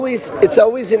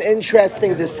always an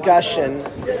interesting discussion.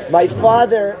 My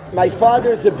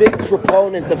father's a big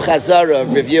proponent of Chazara,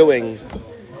 of reviewing.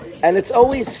 And it's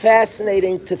always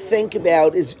fascinating to think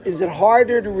about, is it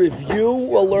harder to review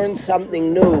or learn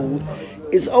something new?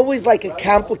 It's always like a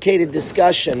complicated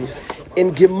discussion.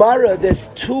 In Gemara, there's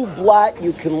two blot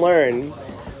you can learn.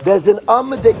 There's an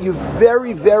Amud that you're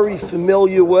very, very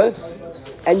familiar with,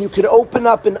 and you can open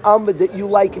up an Amud that you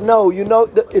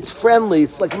it's friendly.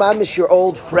 It's like mamish, your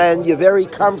old friend. You're very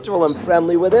comfortable and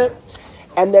friendly with it.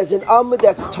 And there's an Amud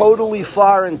that's totally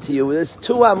foreign to you. There's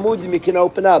two Amudim you can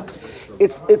open up.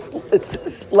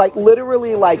 It's like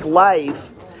literally like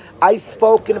life. I've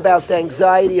spoken about the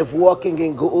anxiety of walking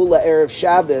in Geula Erev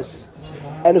Shabbos,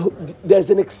 and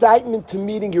there's an excitement to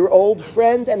meeting your old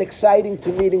friend and exciting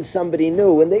to meeting somebody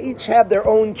new. And they each have their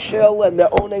own chill and their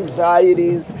own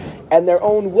anxieties and their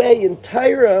own way. In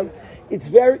Torah,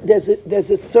 there's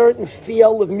a certain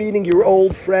feel of meeting your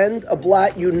old friend, a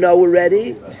blot you know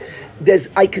already.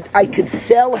 I could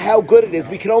sell how good it is.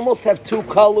 We could almost have two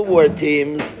color war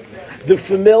teams, the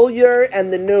familiar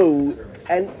and the new.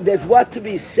 And there's what to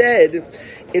be said.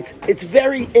 It's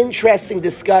very interesting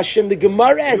discussion. The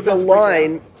Gemara has a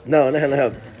line.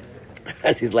 No.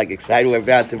 As he's like excited, we're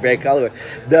about to break color.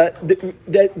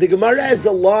 The Gemara has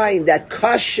a line that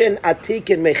kashin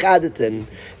atikin mechadatin,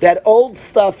 that old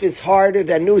stuff is harder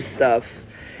than new stuff.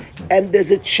 And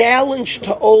there's a challenge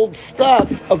to old stuff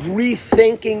of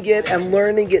rethinking it and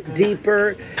learning it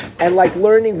deeper and like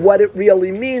learning what it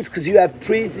really means, because you have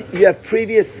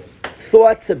previous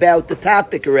thoughts about the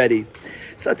topic already.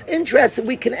 So it's interesting.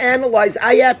 We can analyze.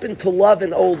 I happen to love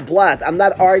an old blot. I'm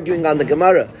not arguing on the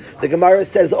Gemara. The Gemara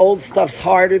says old stuff's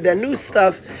harder than new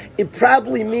stuff. It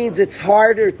probably means it's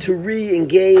harder to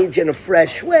re-engage in a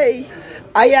fresh way.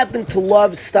 I happen to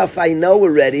love stuff I know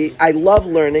already. I love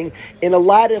learning. In a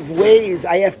lot of ways,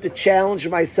 I have to challenge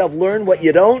myself, learn what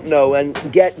you don't know, and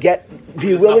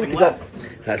be willing to go.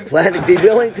 That's planning. Be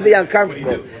willing to be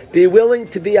uncomfortable. Be willing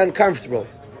to be uncomfortable.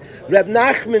 Reb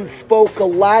Nachman spoke a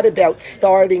lot about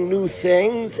starting new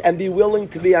things and be willing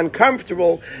to be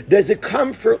uncomfortable. There's a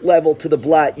comfort level to the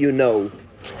blot you know.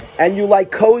 And you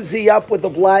like cozy up with the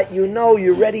blot you know.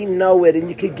 You already know it, and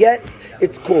you could get.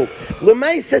 It's cool.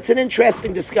 L'maisa, it's an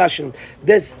interesting discussion.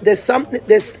 There's something.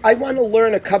 I want to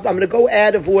learn a couple. I'm going to go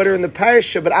out of order in the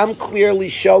parsha, but I'm clearly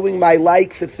showing my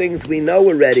like for things we know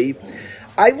already.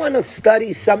 I want to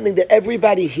study something that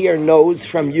everybody here knows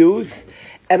from youth,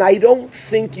 and I don't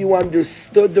think you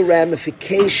understood the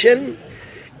ramification.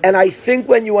 And I think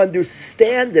when you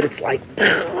understand it, it's like,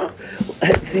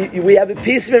 see, we have a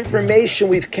piece of information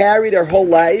we've carried our whole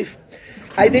life.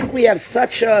 I think we have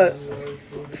such a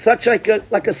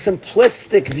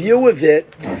simplistic view of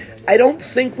it. I don't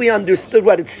think we understood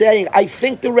what it's saying. I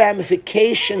think the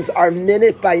ramifications are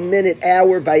minute by minute,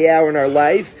 hour by hour in our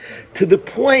life, to the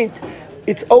point.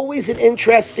 It's always an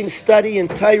interesting study in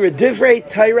Torah. Divrei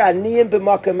Torah aniyim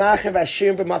b'makam acher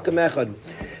v'ashirim b'makam echad.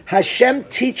 Hashem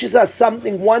teaches us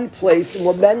something one place, and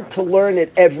we're meant to learn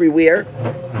it everywhere.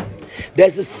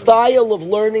 There's a style of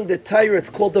learning the Torah. It's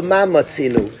called the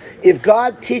mamatzinu. If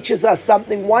God teaches us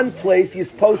something one place, you're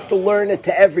supposed to learn it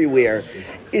to everywhere.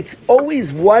 It's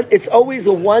always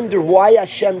a wonder why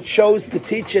Hashem chose to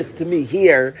teach us to me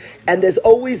here, and there's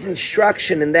always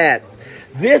instruction in that.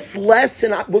 This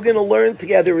lesson we're going to learn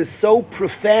together is so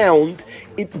profound,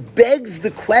 it begs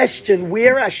the question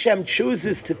where Hashem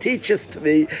chooses to teach us to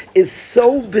be is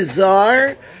so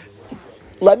bizarre.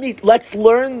 Let's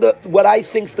learn what I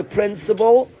think's the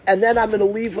principle, and then I'm going to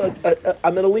leave a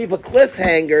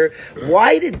cliffhanger.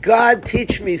 Why did God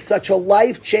teach me such a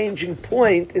life-changing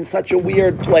point in such a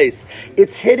weird place?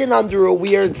 It's hidden under a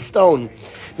weird stone.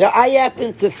 Now, I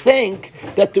happen to think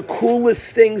that the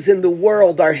coolest things in the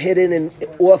world are hidden in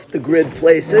off-the-grid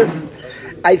places.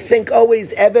 I think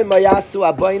always, Eben Mayasu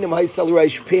Abaynim Haisal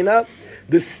Reish Pina,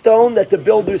 the stone that the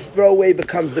builders throw away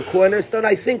becomes the cornerstone.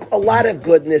 I think a lot of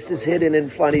goodness is hidden in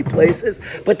funny places,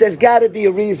 but there's got to be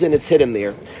a reason it's hidden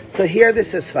there. So hear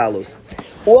this as follows.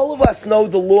 All of us know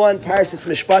the law in Parshas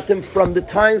Mishpatim from the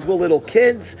times we're little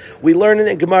kids. We learn it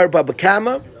in Gemara Baba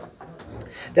Kama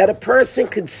that a person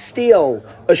could steal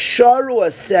a shar or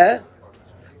a seh.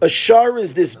 A shar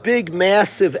is this big,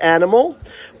 massive animal,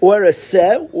 or a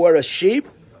seh, or a sheep.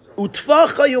 He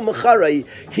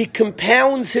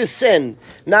compounds his sin.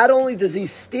 Not only does he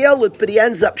steal it, but he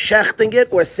ends up shechting it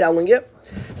or selling it.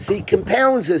 So he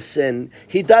compounds his sin.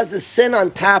 He does a sin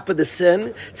on top of the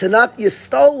sin. It's enough you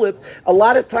stole it. A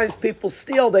lot of times people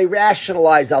steal, they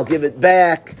rationalize, I'll give it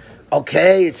back.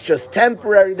 Okay, it's just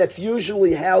temporary. That's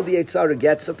usually how the Yetzer Hara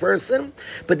gets a person.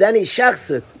 But then he shechs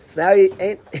it. So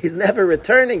now he's never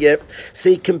returning it. So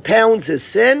he compounds his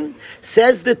sin.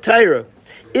 Says the Torah,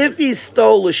 if he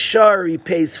stole a shar, he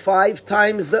pays 5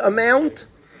 times the amount.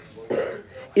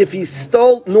 If he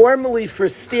stole, normally for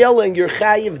stealing, you're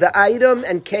chayiv the item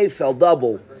and kefel,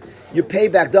 double. You pay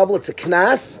back double, it's a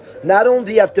knas. Not only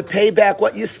do you have to pay back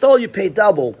what you stole, you pay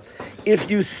double.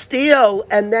 If you steal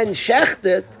and then shecht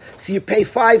it, so you pay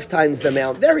 5 times the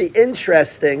amount. Very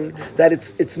interesting that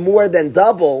it's more than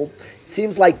double. It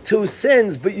seems like 2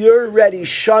 sins, but you're already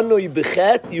shanui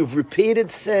bechet, you've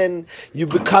repeated sin, you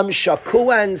become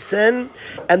shakua in sin,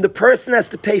 and the person has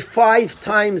to pay 5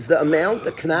 times the amount,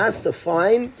 a knas, a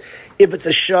fine, if it's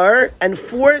a shar, and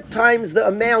 4 times the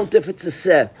amount if it's a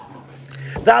seh.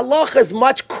 The halacha is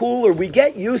much cooler. We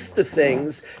get used to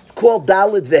things. It's called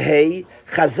Daled Vehei.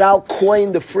 Chazal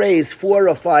coined the phrase 4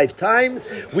 or 5 times.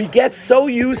 We get so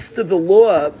used to the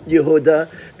law, Yehuda,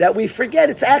 that we forget.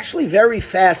 It's actually very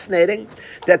fascinating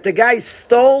that the guy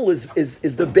stole is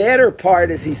the better part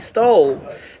is he stole,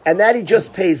 and that he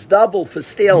just pays double for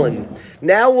stealing.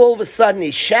 Now all of a sudden he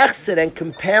shechs it and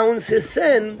compounds his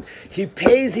sin. He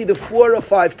pays either 4 or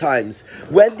 5 times.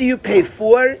 When do you pay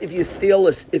 4? If you steal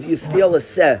a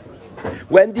seh.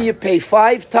 When do you pay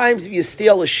 5 times if you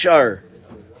steal a shar?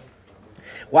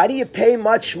 Why do you pay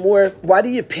much more? Why do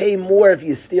you pay more if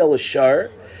you steal a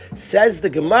shar? Says the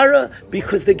Gemara,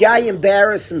 because the guy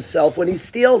embarrassed himself. When he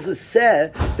steals a seh,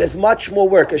 there's much more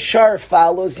work. A shar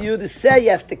follows you. The seh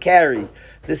you have to carry.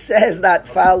 The seh is not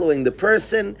following the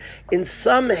person. In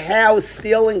somehow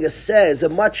stealing a seh is a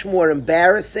much more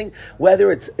embarrassing,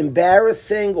 whether it's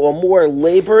embarrassing or more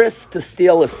laborious to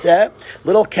steal a seh.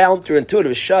 Little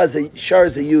counterintuitive. A shar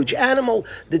is a huge animal.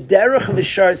 The derech of a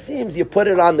shar seems you put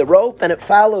it on the rope and it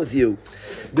follows you.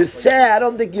 The seh, I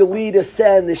don't think you lead a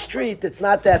seh in the street. It's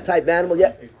not that type of animal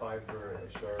yet. 5 for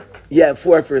a shar. Yeah,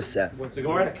 4 for a seh. What's the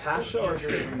Gemara in a kasha or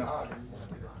Easier to bring the ox.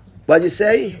 What'd you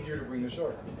say? Easier to bring the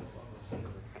shar.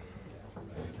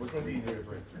 Which one's easier to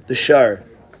bring? The shar.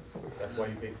 That's why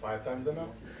you pay 5 times the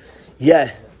amount?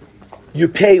 Yeah. You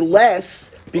pay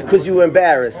less because you were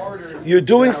embarrassed. You're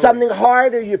doing something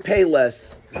harder, you pay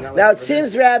less. Now it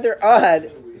seems rather odd.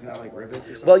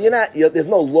 Well, there's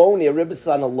no loan here.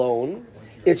 Ribbis on a loan.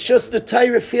 It's just the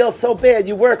Torah feels so bad.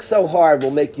 You work so hard will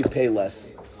make you pay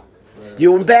less.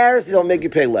 You embarrass, it'll make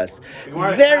you pay less.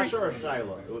 Very. Or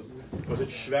Shiloh? Was it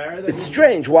Shver? It's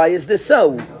strange. Why is this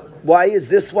so? Why is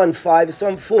this one 5, this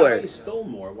one 4? He stole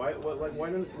more. Why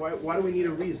do we need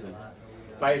a reason?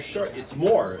 By a shirt, it's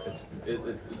more. It's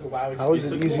How is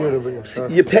it easier to bring a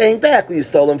shirt? You're paying back. You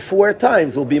stole them 4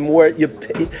 times. Will be more. You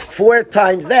pay 4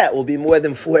 times that will be more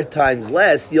than 4 times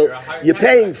less. You're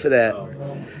paying for that.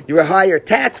 You're a higher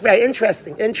tax. Very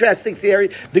interesting theory.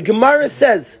 The Gemara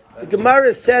says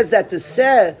that the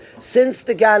seh, since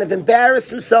the guy have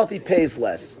embarrassed himself, he pays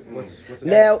less. What's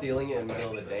now stealing it in the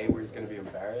middle of the day where he's going to be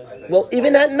embarrassed? Well,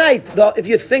 even at night, though, if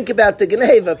you think about the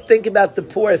Geneva, think about the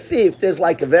poor thief. There's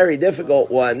like a very difficult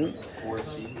one.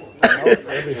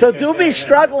 So Dubi's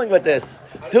struggling with this.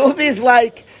 Dubi's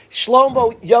like,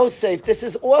 Shlomo Yosef, this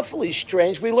is awfully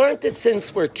strange. We learned it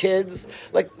since we're kids.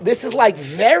 Like, this is like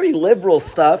very liberal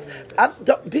stuff.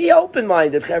 Be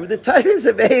open-minded, Chaver. The Torah is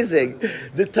amazing.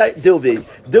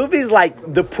 Dubi's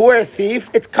like the poor thief.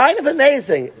 It's kind of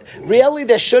amazing. Really,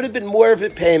 there should have been more of a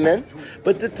payment,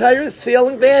 but the Torah is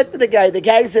feeling bad for the guy. The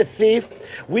guy's a thief.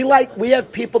 We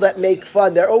have people that make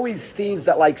fun. They're always thieves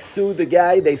that like sue the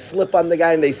guy. They slip on the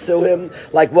guy and they sue him.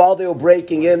 Like while they were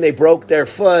breaking in, they broke their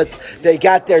foot. They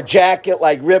got their jacket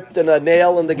like ripped in a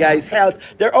nail in the guy's house.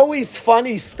 They're always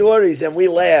funny stories and we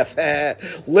laugh.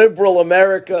 Liberal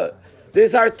America.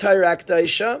 There's our Torah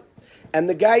Akdaisha. And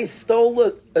the guy stole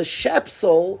a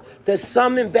shepsel. There's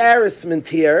some embarrassment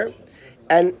here.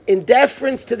 And in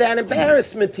deference to that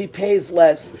embarrassment, he pays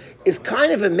less. Is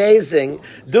kind of amazing.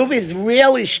 Dubi's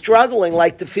really struggling,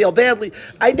 like to feel badly.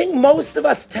 I think most of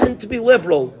us tend to be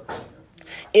liberal.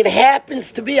 It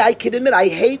happens to be, I can admit, I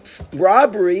hate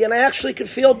robbery, and I actually could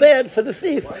feel bad for the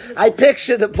thief. I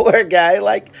picture the poor guy,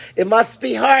 like, it must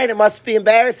be hard, it must be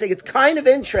embarrassing. It's kind of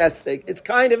interesting.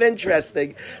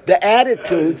 The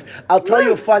attitudes. I'll tell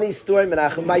you a funny story,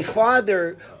 Menachem. My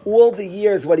father, all the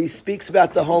years, what he speaks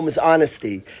about the home is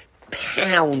honesty.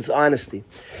 Pounds honesty.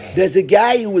 There's a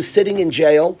guy who was sitting in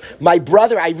jail. My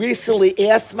brother, I recently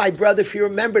asked my brother if he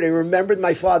remembered. I remembered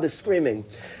my father screaming.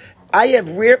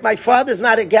 My father's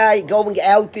not a guy going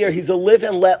out there. He's a live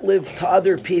and let live to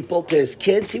other people, to his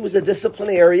kids. He was a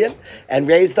disciplinarian and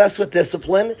raised us with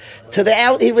discipline.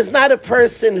 He was not a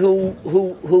person who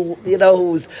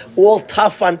was all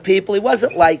tough on people. He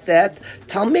wasn't like that.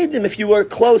 Talmidim, if you were a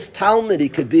close Talmud, he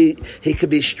could be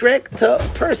strict. To a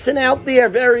person out there,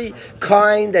 very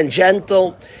kind and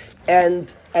gentle,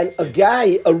 and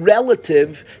a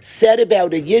relative said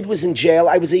about a Yid was in jail.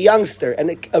 I was a youngster,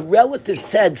 and a relative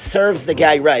said, serves the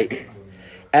guy right.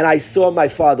 And I saw my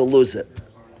father lose it.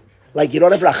 Like, you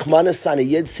don't have Rachmanis on a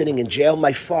Yid sitting in jail.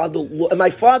 My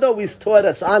father always taught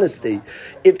us honesty.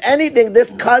 If anything,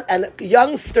 and a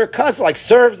youngster cousin, like,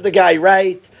 serves the guy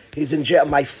right, he's in jail.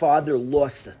 My father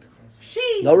lost it.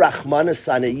 No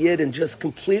Rachmanis on a Yid, and just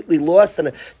completely lost.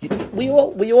 And we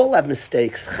all have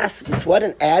mistakes. Chassidus, what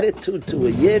an attitude to a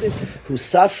Yid who's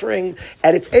suffering.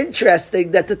 And it's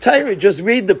interesting that the Torah, just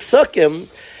read the Psukim,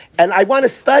 and I want to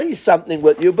study something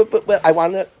with you, but I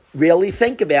want to really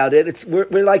think about it.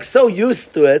 We're like so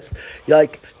used to it. You're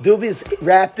like, Dubi's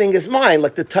wrapping his mind.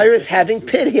 Like the Torah is having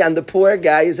pity on the poor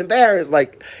guy. He's embarrassed.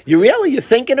 Like, you're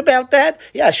thinking about that?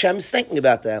 Yeah, Hashem's thinking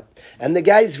about that. And the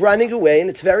guy's running away, and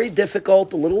it's very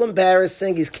difficult, a little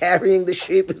embarrassing. He's carrying the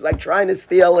sheep. He's like trying to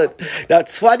steal it. Now,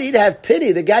 it's funny to have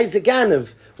pity. The guy's a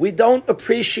ganav. We don't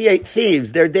appreciate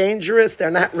thieves. They're dangerous.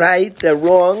 They're not right. They're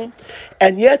wrong.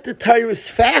 And yet the Torah is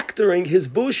factoring his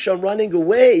bush on running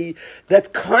away. That's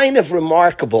kind of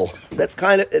remarkable. That's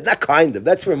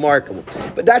remarkable.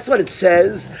 But that's what it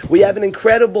says. We have an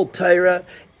incredible Torah.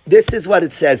 This is what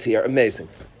it says here. Amazing.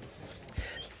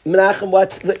 Menachem,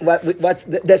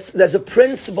 there's a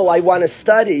principle I want to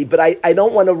study, but I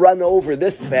don't want to run over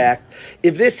this fact.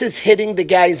 If this is hitting the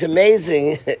guy's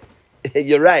amazing...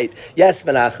 You're right. Yes,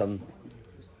 Menachem.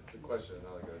 It's a question,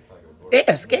 not like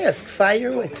a Ask.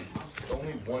 Fire away.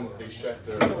 Only once they check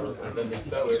their and then they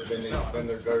sell it, then they send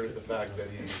their guards the fact that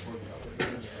he's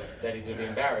going to be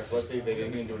embarrassed. Let's say they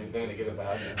didn't even do anything to get it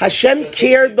back. Hashem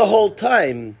cared the whole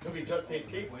time. No, he just pays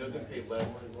cake, he doesn't pay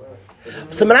less.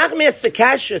 So Menachem asked the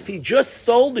kasha, if he just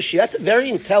stole the sheep, that's a very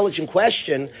intelligent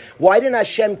question. Why didn't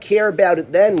Hashem care about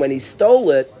it then when he stole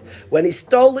it? When he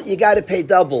stole it, you got to pay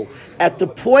double. At the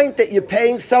point that you're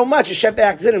paying so much, Hashem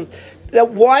acts in him. Now,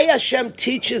 why Hashem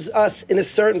teaches us in a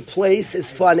certain place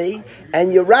is funny,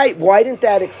 and you're right. Why didn't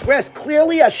that express?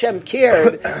 Clearly Hashem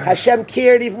cared. Hashem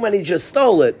cared even when he just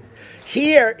stole it.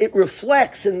 Here, it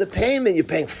reflects in the payment. You're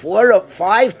paying 4 or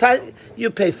 5 times. You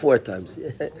pay 4 times.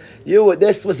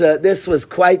 This was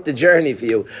quite the journey for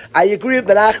you. I agree with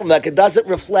Menachem, like it doesn't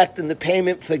reflect in the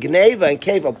payment for Gneva and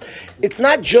Keva. It's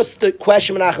not just the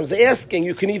question Menachem's asking.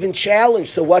 You can even challenge.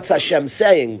 So what's Hashem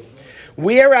saying?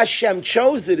 Where Hashem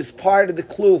chose it is part of the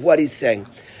clue of what he's saying.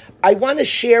 I want to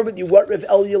share with you what Rav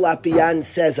Elya Lapian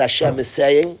says Hashem is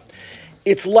saying.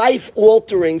 It's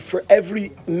life-altering for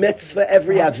every mitzvah,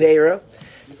 every avera,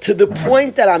 to the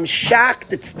point that I'm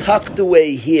shocked it's tucked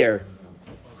away here.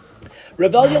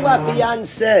 Rav Elya Lapian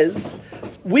says,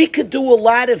 we could do a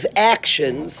lot of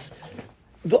actions.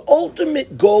 The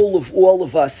ultimate goal of all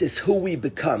of us is who we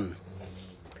become.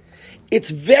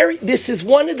 This is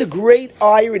one of the great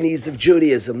ironies of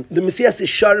Judaism. The Mesilas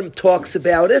Yesharim talks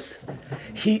about it.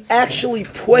 He actually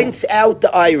points out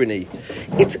the irony.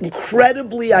 It's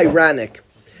incredibly ironic.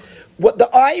 What the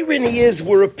irony is,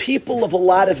 we're a people of a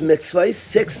lot of mitzvahs,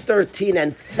 613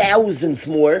 and thousands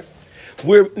more.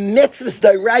 We're mitzvahs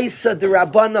d'oraisa,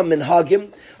 d'rabbanan,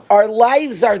 minhagim. Our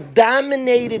lives are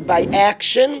dominated by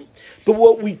action, but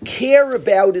what we care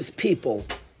about is people.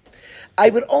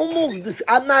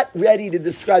 I'm not ready to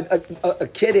describe, a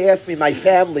kid asked me, my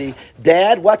family,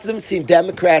 Dad, what's the difference between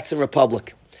Democrats and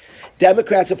Republic?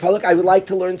 Democrats and Republic, I would like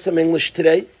to learn some English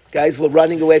today. Guys were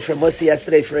running away from Mussy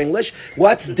yesterday for English.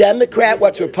 What's Democrat,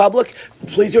 what's Republic?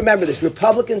 Please remember this,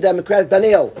 Republican, Democrat,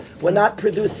 Daniel, we're not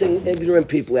producing ignorant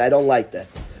people. I don't like that.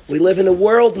 We live in a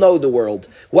world, know the world.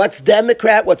 What's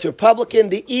Democrat, what's Republican?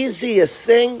 The easiest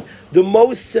thing, the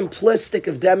most simplistic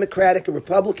of Democratic and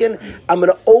Republican, I'm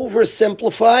going to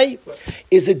oversimplify,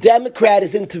 is a Democrat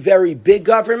is into very big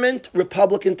government,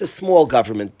 Republican to small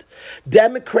government.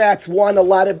 Democrats want a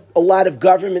lot of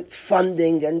government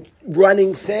funding and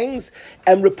running things,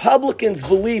 and Republicans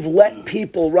believe let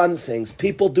people run things.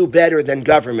 People do better than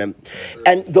government.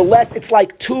 And it's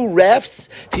like 2 refs.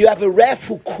 If you have a ref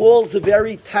who calls a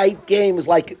very tight game, is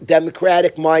like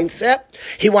Democratic mindset.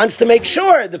 He wants to make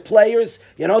sure the players,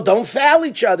 don't foul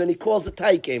each other, and he calls a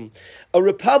tight game. A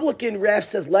Republican ref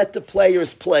says let the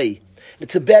players play.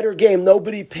 It's a better game.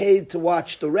 Nobody paid to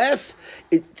watch the ref.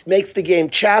 It makes the game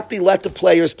choppy. Let the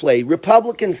players play.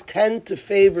 Republicans tend to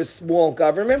favor small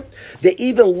government. They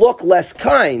even look less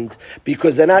kind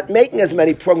because they're not making as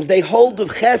many programs. They hold of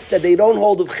chesed. They don't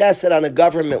hold of chesed on a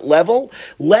government level.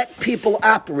 Let people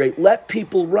operate. Let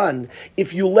people run.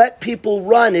 If you let people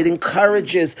run, it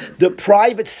encourages the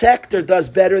private sector does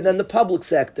better than the public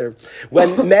sector.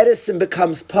 When medicine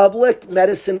becomes public,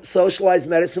 socialized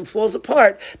medicine falls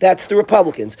apart. That's the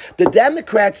Republicans. The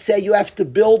Democrats say you have to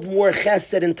build more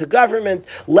chesed into government,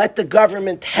 let the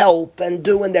government help and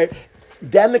do, and their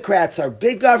Democrats are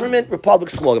big government,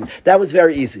 Republicans small government. That was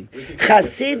very easy.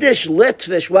 Hasidish,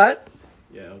 Litvish, what?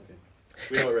 Yeah, okay.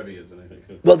 We know what Rebbe is.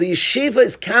 Well, the yeshiva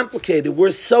is complicated.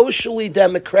 We're socially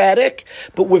democratic,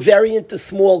 but we're very into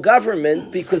small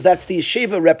government because that's the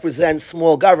yeshiva represents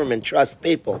small government, trust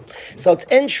people. So it's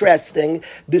interesting.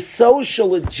 The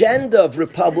social agenda of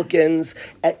Republicans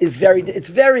is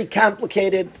very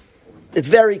complicated. It's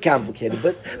very complicated,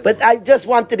 but I just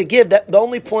wanted to give that. The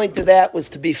only point to that was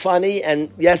to be funny.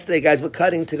 And yesterday, guys, we're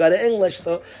cutting to go to English,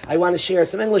 so I want to share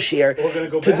some English here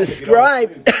to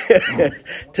describe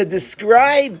to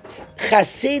describe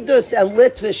Chasidus and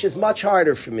Litvish is much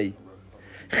harder for me.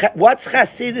 What's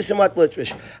Chasidus and what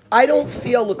Litvish? I don't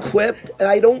feel equipped, and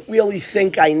I don't really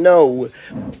think I know.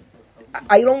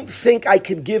 I don't think I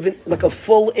could give it like a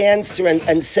full answer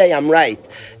and say I'm right.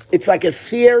 It's like a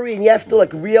theory, and you have to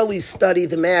really study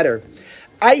the matter.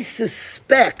 I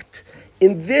suspect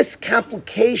in this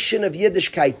complication of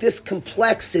Yiddishkeit, this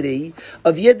complexity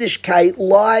of Yiddishkeit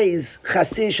lies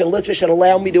Chasidish and Litvish, and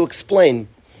allow me to explain.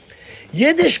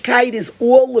 Yiddishkeit is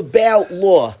all about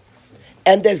law.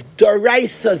 And there's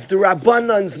Daraisas, the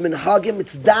Rabbanans, Minhagim,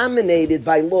 it's dominated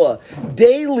by law.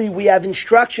 Daily we have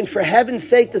instruction, for heaven's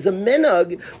sake, there's a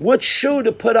minhag, which shoe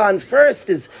to put on first.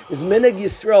 Is minhag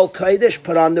Yisrael Kodesh,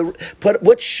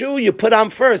 which shoe you put on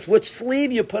first, which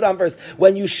sleeve you put on first.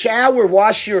 When you shower,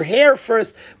 wash your hair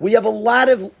first. We have a lot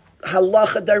of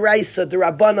halacha Daraisa, the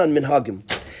Rabbanan, Minhagim.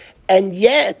 And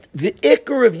yet, the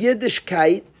ikar of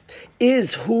Yiddishkeit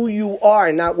is who you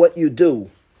are, not what you do.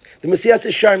 The Mesilas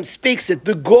Yesharim speaks it.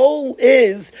 The goal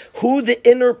is who the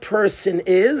inner person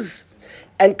is,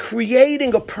 and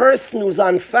creating a person who's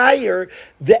on fire.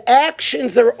 The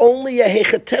actions are only a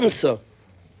hechatimsa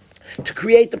to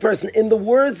create the person. In the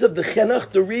words of the Chinuch,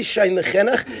 the Risha in the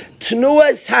Chinuch,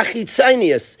 Tnuas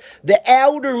hachitzanius, the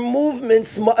outer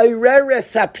movements,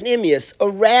 ma'areres hapnimius,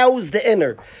 arouse the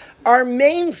inner. Our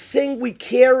main thing we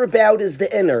care about is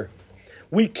the inner.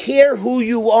 We care who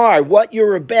you are, what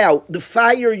you're about, the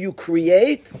fire you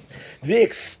create. The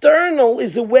external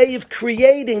is a way of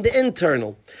creating the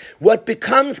internal. What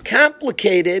becomes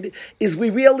complicated is we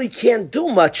really can't do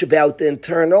much about the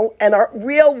internal, and our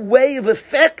real way of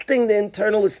affecting the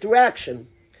internal is through action.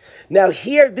 Now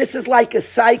here, this is like a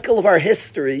cycle of our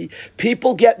history.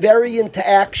 People get very into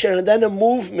action, and then a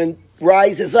movement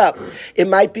rises up. It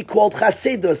might be called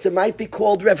Chasidus, it might be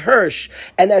called Rev Hirsch,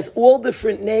 and has all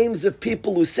different names of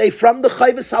people who say from the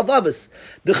Chayvus Halvavis.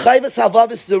 The Chayvus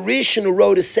Halvavis is a Rishon who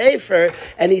wrote a sefer,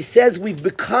 and he says we've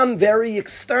become very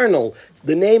external.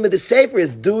 The name of the sefer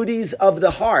is Duties of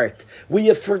the Heart. We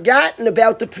have forgotten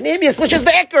about the Pnimius, which is the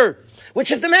Iker,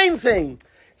 which is the main thing.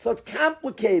 So it's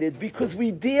complicated because we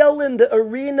deal in the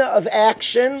arena of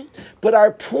action, but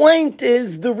our point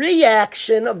is the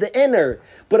reaction of the inner.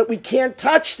 But we can't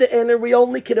touch the inner, we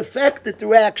only can affect it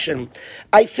through action.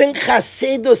 I think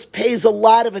Chasidus pays a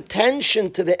lot of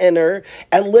attention to the inner,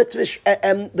 and Litvish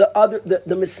and the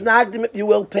Misnagdim, if you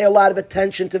will, pay a lot of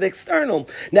attention to the external.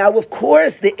 Now, of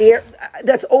course,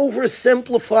 that's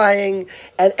oversimplifying,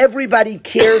 and everybody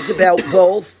cares about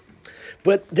both.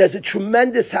 But there's a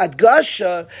tremendous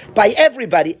hadgasha by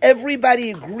everybody. Everybody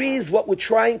agrees what we're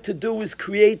trying to do is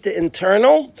create the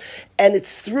internal, and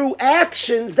it's through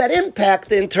actions that impact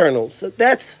the internal. So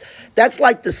that's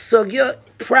like the sugya.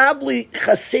 Probably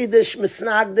Hasidish,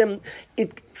 Misnagdim,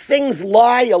 things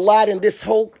lie a lot in this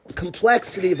whole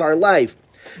complexity of our life,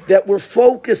 that we're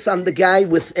focused on the guy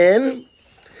within,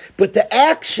 but the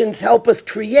actions help us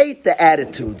create the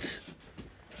attitudes.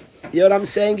 You know what I'm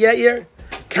saying, Yair?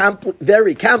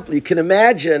 Very complicated. You can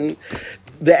imagine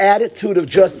the attitude of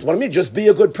just be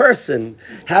a good person.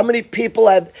 How many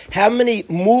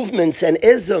movements and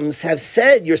isms have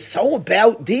said you're so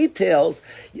about details,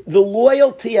 the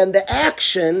loyalty and the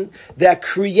action that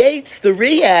creates the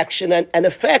reaction and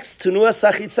affects Tunuas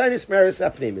Achitzanis Meres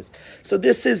Apnimis. So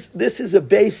this is a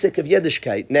basic of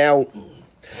Yiddishkeit. Now,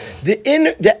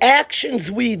 the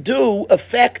actions we do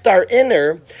affect our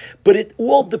inner, but it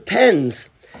all depends.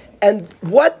 And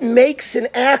what makes an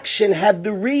action have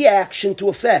the reaction to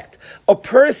effect? A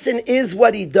person is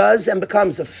what he does and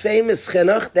becomes a famous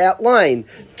chinuch, that line.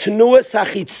 Tenuas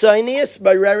hachitzonius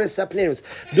bareres hapneimus.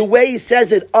 The way he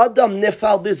says it, Adam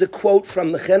nifal, there's a quote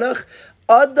from the chinuch.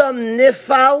 Adam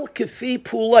nifal kefi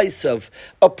pulaisav.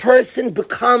 A person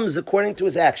becomes according to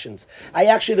his actions.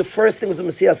 The first thing was the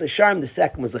Mesilas Yesharim, the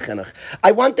second was the chinuch.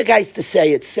 I want the guys to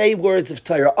say it. Say words of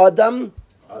Torah. Adam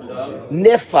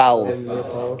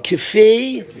nifal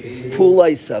kifi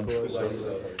pulaisav.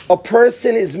 A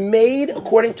person is made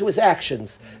according to his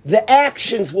actions. The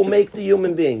actions will make the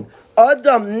human being.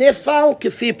 Adam nifal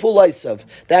kifi pulaisav.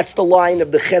 That's the line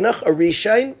of the chinuch, a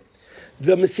rishain.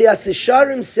 The Mesilas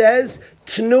Yesharim says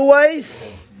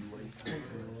tenuais.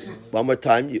 One more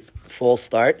time, full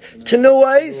start.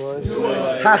 Tenuais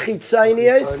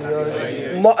hachitzonius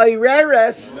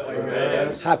ma'oreres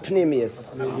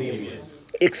hapnimius.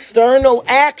 External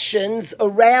actions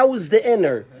arouse the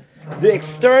inner. The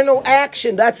external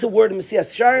action, that's the word of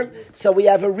Mesilas Yesharim. So we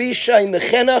have a Risha in the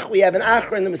Chinuch, we have an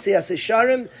Achra in the Mesilas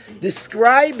Yesharim,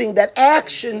 describing that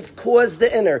actions cause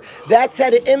the inner. That's how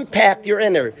to impact your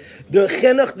inner. The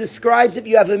Chinuch describes if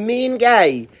you have a mean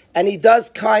guy and he does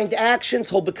kind actions,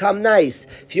 he'll become nice.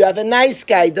 If you have a nice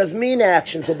guy, he does mean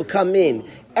actions, he'll become mean.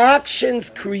 Actions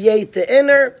create the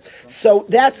inner, so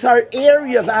that's our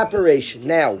area of operation.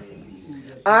 Now,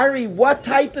 Ari, what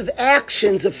type of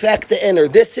actions affect the inner?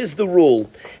 This is the rule.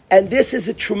 And this is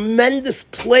a tremendous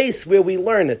place where we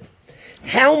learn it.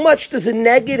 How much does a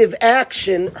negative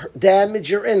action damage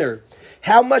your inner?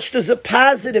 How much does a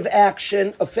positive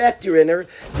action affect your inner?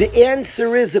 The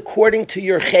answer is according to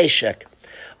your cheshek.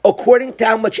 According to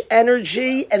how much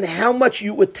energy and how much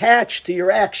you attach to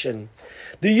your action.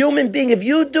 The human being, if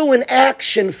you do an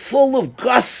action full of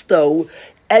gusto,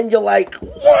 and you're like,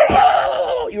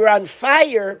 whoa, you're on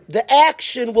fire, the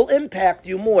action will impact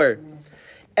you more.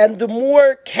 And the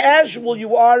more casual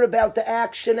you are about the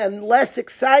action and less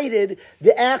excited,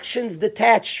 the action's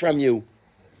detached from you.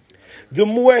 The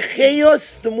more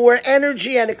chaos, the more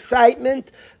energy and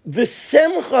excitement, the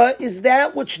simcha is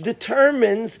that which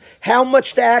determines how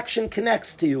much the action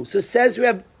connects to you. So says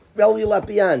Reb Eli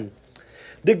Lapian,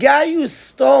 the guy who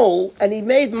stole and he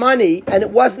made money and it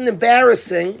wasn't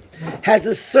embarrassing has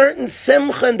a certain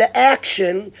simcha in the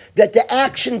action that the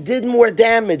action did more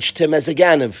damage to him as a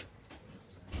ganav.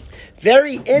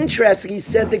 Very interesting. He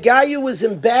said the guy who was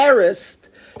embarrassed,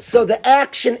 so the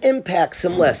action impacts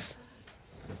him less.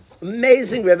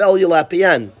 Amazing, Reb Eli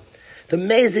Lapian. The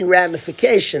amazing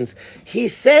ramifications. He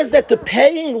says that the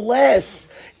paying less,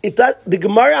 it does, the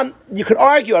Gemara, you could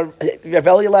argue, Reb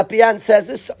Eli Lapian says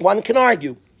this, one can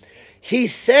argue. He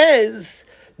says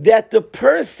that the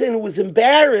person who was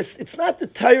embarrassed, it's not the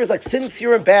Torah is like, since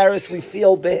you're embarrassed, we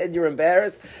feel bad, you're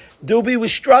embarrassed. Dubi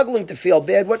was struggling to feel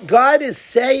bad. What God is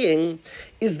saying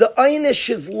is the einish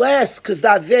is less because the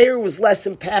Aveir was less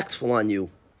impactful on you.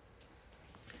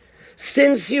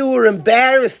 Since you were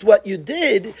embarrassed what you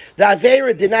did, the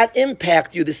Aveira did not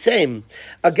impact you the same.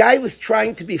 A guy was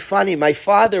trying to be funny. My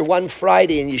father, one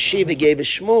Friday in yeshiva, gave a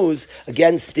shmooze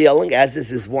against stealing, as is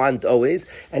his wont always.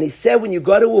 And he said, when you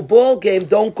go to a ball game,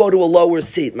 don't go to a lower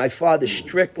seat. My father's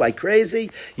strict like crazy.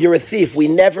 You're a thief. We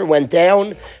never went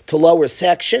down to lower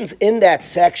sections. In that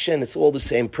section, it's all the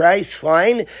same price,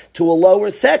 fine. To a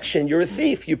lower section, you're a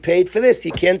thief. You paid for this.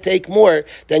 You can't take more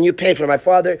than you paid for. My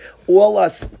father, all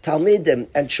us Talmidim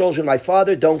and children, my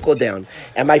father, don't go down.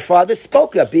 And my father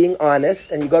spoke up, being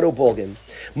honest, and you go to a ball game.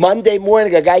 Monday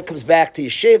morning, a guy comes back to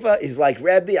yeshiva. He's like,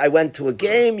 Rebbe, I went to a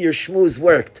game. Your shmooze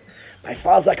worked. My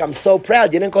father's like, I'm so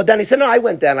proud. You didn't go down. He said, no, I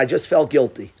went down. I just felt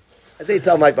guilty. That's what he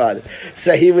told my father.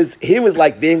 So he was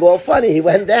like being all funny. He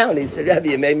went down. He said, Rebbe,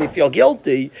 you made me feel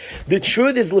guilty. The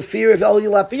truth is, Lefir of Eli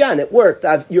Lapian, it worked.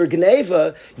 Your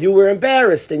Geneva, you were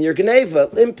embarrassed, and your Geneva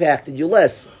impacted you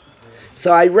less.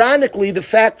 So ironically, the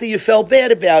fact that you felt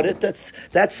bad about it,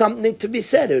 that's something to be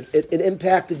said. It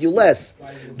impacted you less.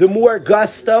 The more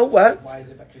gusto, what? Why is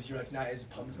it? Because you're like not as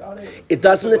pumped about it? It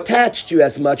doesn't attach to you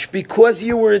as much. Because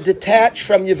you were detached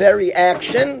from your very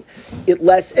action, it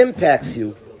less impacts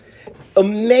you.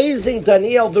 Amazing,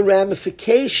 Daniel, the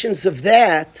ramifications of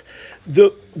that,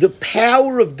 the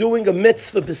power of doing a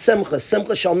mitzvah b'simcha,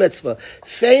 simcha shal mitzvah.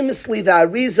 Famously, the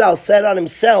Arizal said on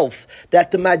himself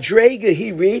that the madrega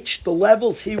he reached, the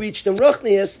levels he reached in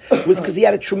Ruchnius, was because he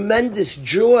had a tremendous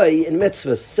joy in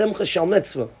mitzvahs, simcha shal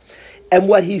mitzvah. And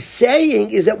what he's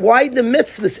saying is that why the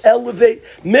mitzvahs elevate,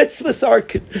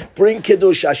 mitzvahs bring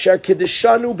kiddush, asher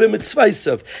kiddushanu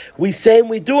b'mitzvaysav. We say when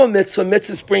we do a mitzvah,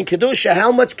 mitzvahs bring kedusha.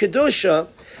 How much kedusha?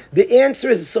 The answer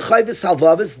is Sechayvus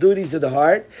Halvavus, duties of the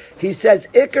heart. He says,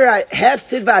 Ikar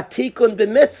hefsid v'atikun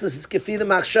b'mitzvahs is kefila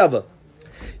machshava.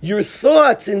 Your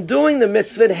thoughts in doing the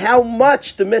mitzvah and how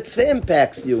much the mitzvah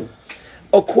impacts you,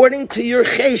 according to your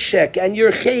cheshek and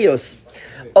your chayos.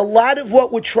 A lot of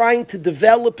what we're trying to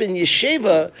develop in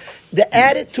yeshiva, the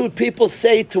attitude people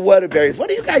say to Waterbury's, what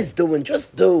are you guys doing?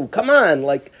 Just do. Come on,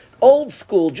 like old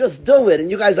school, just do it. And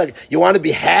you guys like, you want to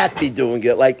be happy doing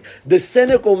it. Like the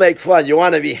cynical make fun. You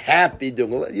want to be happy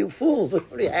doing it. You fools, want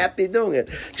to be happy doing it.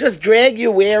 Just drag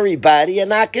your weary body and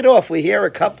knock it off. We're here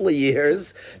a couple of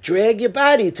years. Drag your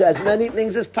body to as many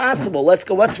things as possible. Let's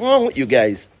go. What's wrong with you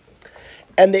guys?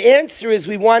 And the answer is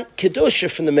we want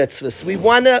kedusha from the mitzvahs. We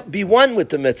want to be one with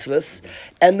the mitzvahs.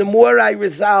 And the more I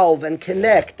resolve and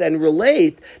connect and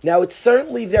relate, now it's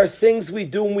certainly there are things we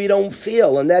do and we don't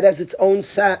feel, and that has its own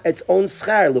schar,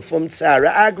 lefum tzara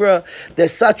agra.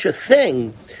 There's such a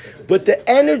thing. But the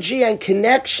energy and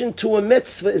connection to a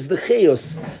mitzvah is the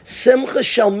chiyus. Simcha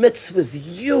shel mitzvah is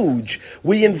huge.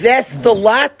 We invest a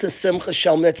lot to simcha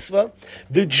shel mitzvah.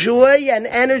 The joy and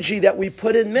energy that we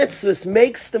put in mitzvahs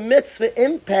makes the mitzvah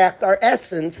impact our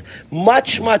essence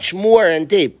much, much more and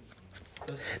deep.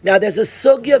 Now, there's a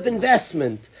sugya of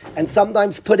investment, and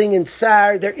sometimes putting in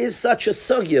sar, there is such a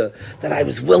sugya that I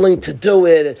was willing to do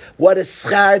it. What is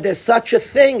schar? There's such a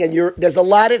thing, and there's a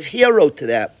lot of hero to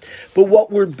that. But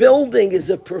what we're building is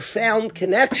a profound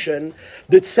connection.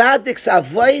 The tzaddik's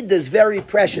avoid is very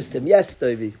precious to him. Yes,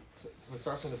 Davi? So it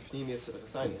starts from the pneumius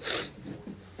assignment.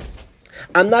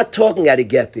 I'm not talking how to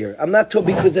get there. I'm not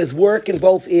talking because there's work in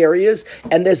both areas,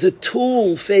 and there's a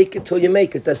tool, fake it till you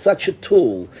make it. There's such a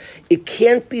tool. It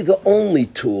can't be the only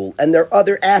tool, and there are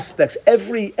other aspects.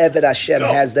 Every Eved Hashem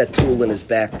has that tool in his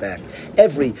backpack.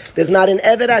 There's not an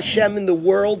Eved Hashem in the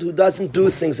world who doesn't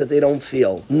do things that they don't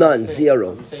feel. None,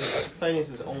 zero. I'm saying science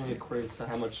is only according to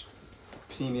how much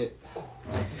pneumius.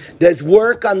 There's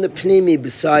work on the pnimi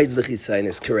besides the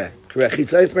chisainus, correct.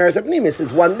 Chisainus meres pnimius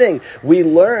is one thing. We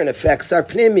learn affects our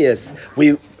pnimius.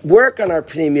 We work on our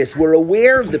pnimius. We're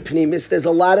aware of the pnimius. There's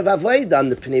a lot of avoid on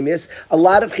the pnimius, a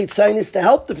lot of chisainus to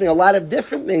help the pnimius, a lot of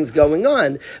different things going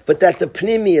on. But that the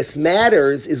pnimius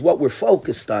matters is what we're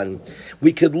focused on.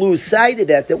 We could lose sight of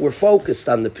that we're focused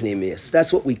on the pnimius.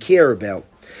 That's what we care about.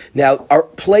 Now, our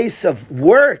place of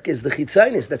work is the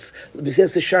chitzainis. That's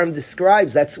because the Sharm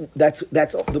describes. That's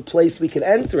the place we can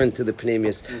enter into the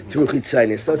pneumius through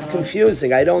chitzainis. So it's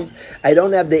confusing. I don't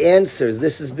have the answers.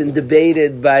 This has been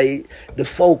debated by the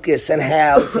focus and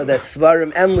how. So there's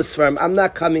svarim, endless svarim. I'm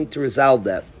not coming to resolve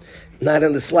that. Not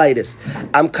in the slightest.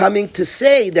 I'm coming to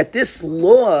say that this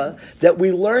law that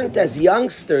we learned as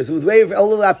youngsters, with Rav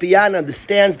Elul Apiyan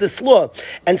understands this law,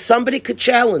 and somebody could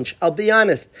challenge. I'll be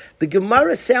honest. The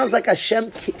Gemara sounds like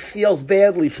Hashem feels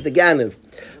badly for the Ganav.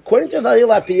 According to Rav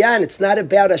Elul Apiyan, it's not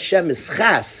about Hashem's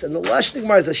chas, and the Lashon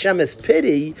Gemara is Hashem's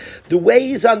pity. The way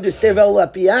he's understood Rav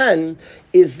Elul Apiyan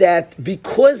is that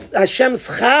because Hashem's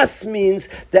chas means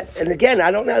that, and again,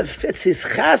 I don't know if it fits his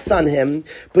chas on him,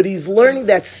 but he's learning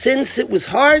that since it was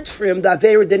hard for him, the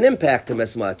Avera didn't impact him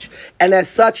as much. And as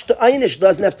such, the Einish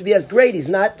doesn't have to be as great. He's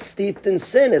not steeped in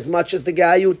sin as much as the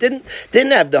guy who didn't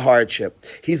have the hardship.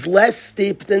 He's less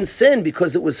steeped in sin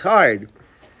because it was hard.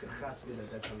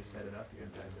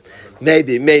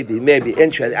 Maybe.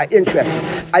 Interesting.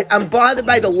 I'm bothered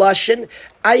by the Lashon.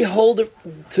 I hold it,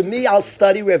 to me, I'll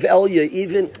study Rav Elia,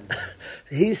 even,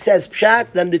 he says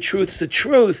pshat, then the truth's the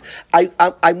truth.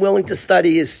 I'm willing to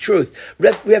study his truth.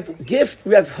 Rav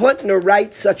Hutner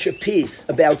writes such a piece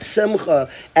about Simcha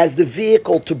as the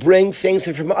vehicle to bring things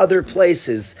from other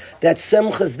places. That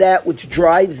Simcha is that which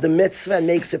drives the mitzvah and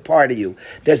makes it part of you.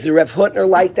 There's a Rav Hutner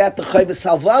like that. The Chayvus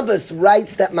Halvavus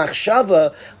writes that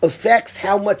Machshava affects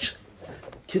how much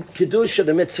Kedusha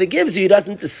the mitzvah gives you. He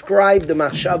doesn't describe the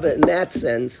machshava in that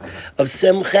sense of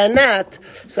simcha and not.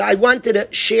 So I wanted to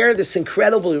share this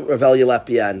incredible Rav Elul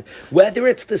Apiyan. Whether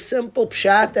it's the simple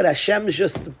pshat that Hashem is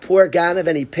just the poor ganav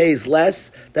and he pays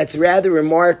less, that's rather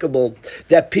remarkable.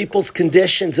 That people's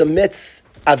conditions amidst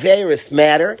averis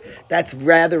matter, that's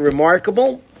rather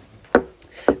remarkable.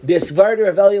 This word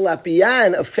Rav Elul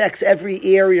Apiyan affects every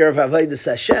area of Avodas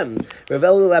Hashem. Rav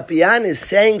Elul Apiyan is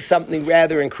saying something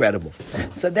rather incredible.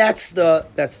 So that's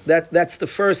the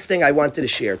first thing I wanted to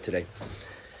share today.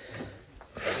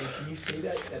 Can you say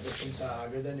that the Chumsa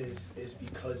Agar then is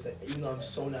because that even though I'm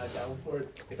so not down for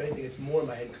it, if anything, it's more in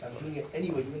my head because I'm doing it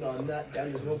anyway, even though I'm not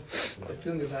down. The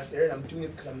feeling is not there, and I'm doing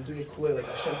it because I'm doing it cool. Like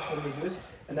Hashem told me to do this,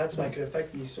 and that's why it could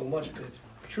affect me so much because it's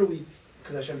purely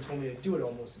because Hashem told me to do it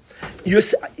almost.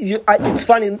 It's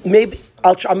funny, maybe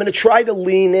I'm going to try to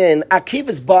lean in.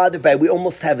 Akiva's bothered by we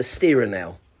almost have a stira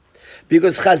now.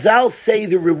 Because Chazal say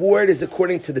the reward is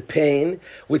according to the pain,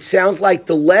 which sounds like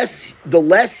the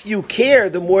less you care,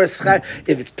 the more schar.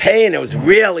 If it's pain, it was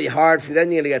really hard for you,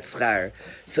 then you're going to get schar.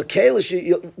 So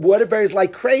Kalish, Waterbury's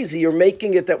like crazy. You're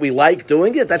making it that we like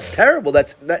doing it. That's terrible.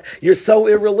 You're so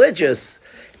irreligious.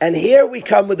 And here we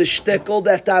come with a shtickle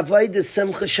that the avoid is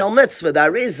simcha shel mitzvah, the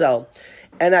Arizal.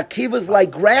 And Akiva's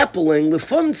like grappling,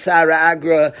 Lefum Tzara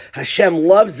Agra, Hashem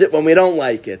loves it when we don't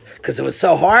like it, because it was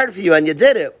so hard for you and you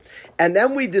did it. And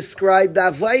then we describe the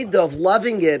avodah of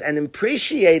loving it and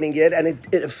appreciating it, and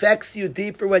it affects you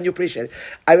deeper when you appreciate it.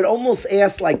 I would almost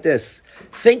ask like this.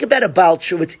 Think about a Baal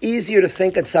Tshuva. It's easier to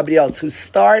think of somebody else whose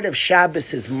start of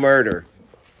Shabbos is murder.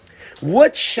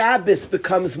 What Shabbos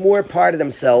becomes more part of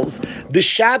themselves? The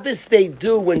Shabbos they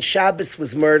do when Shabbos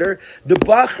was murder. The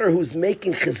Bacher who's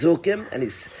making chizukim and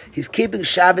he's keeping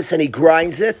Shabbos and he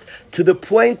grinds it to the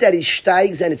point that he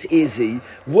steigs and it's easy.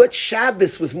 What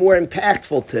Shabbos was more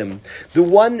impactful to him? The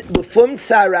one Lefum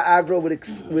Tzara Agra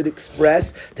would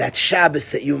express that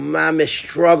Shabbos that you mamish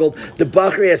struggled. The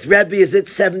Bacher asks, Rebbe, is it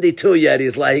 72 yet?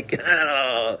 He's like,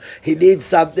 oh, he needs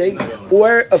something.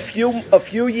 Or a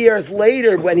few years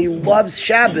later when he loves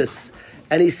Shabbos,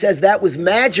 and he says that was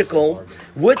magical.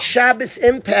 What Shabbos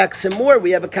impacts him more?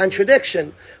 We have a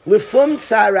contradiction. Lefum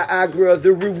Tzara Agra,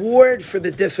 the reward for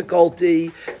the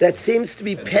difficulty that seems to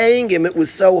be paying him, it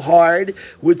was so hard,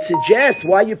 would suggest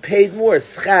why you paid more.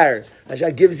 Schar,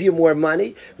 Hashem gives you more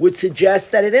money, would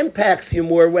suggest that it impacts you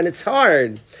more when it's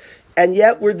hard. And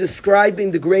yet we're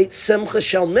describing the great Simcha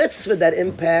Shel Mitzvah that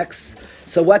impacts.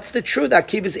 So what's the truth?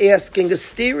 Akiva is asking a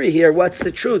stira here. What's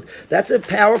the truth? That's a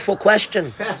powerful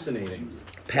question. Fascinating.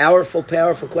 Powerful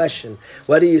question.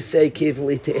 What do you say,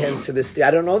 Kivli, to answer this?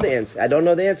 I don't know the answer.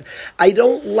 I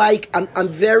don't like, I'm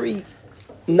very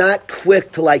not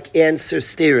quick to answer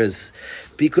stiras.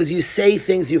 Because you say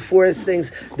things, you force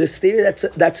things. This theory,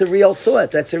 that's a real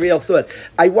thought.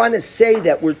 I want to say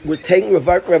that we're taking Rav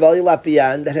Eli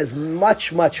Lapian that has much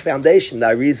foundation. The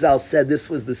Arizal said this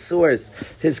was the source,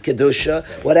 his kedusha.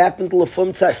 What happened to Lefum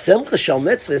Tzara Simcha Shel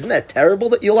Mitzvah? Isn't that terrible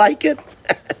that you like it?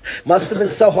 Must have been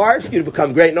so hard for you to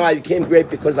become great. No, I became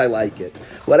great because I like it.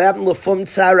 What happened to Lefum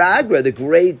Tzara Agra, the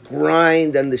great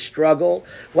grind and the struggle?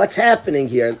 What's happening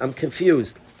here? I'm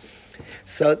confused.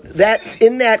 So that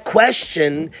in that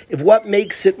question, if what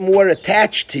makes it more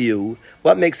attached to you,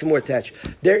 what makes it more attached?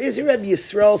 There is a Rebbe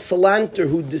Yisrael Salanter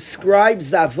who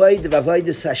describes the avodah of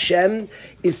avodas Hashem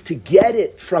is to get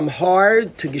it from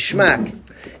hard to gishmak.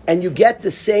 And you get the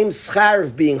same schar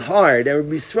of being hard. And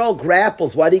Rebbe Yisrael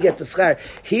grapples, why do you get the schar?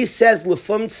 He says,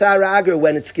 Lefum Tzara Agra,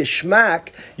 when it's gishmak,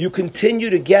 you continue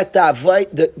to get the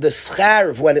schar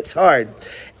of when it's hard.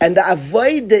 And the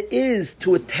avodah is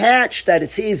to attach that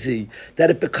it's easy, that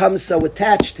it becomes so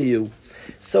attached to you.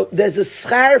 So there's a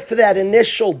schar for that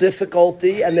initial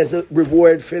difficulty, and there's a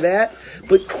reward for that.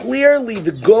 But clearly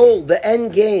the goal, the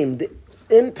end game, the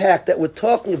impact that we're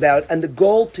talking about, and the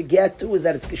goal to get to is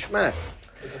that it's gishmak.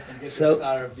 So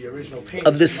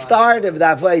of the start of the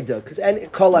avodah, because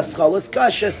and kol hascholas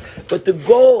kashas, but the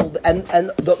goal and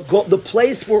the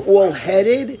place we're all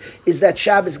headed is that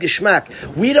Shabbos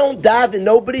gishmak. We don't daven.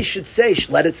 Nobody should say,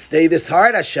 "Let it stay this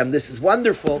hard, Hashem. This is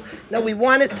wonderful." No, we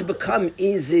want it to become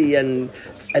easy and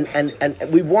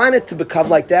we want it to become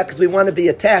like that because we want to be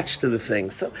attached to the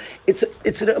thing. So it's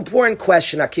an important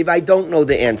question, Akiva. I don't know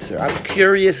the answer. I'm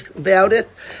curious about it.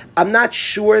 I'm not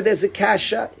sure there's a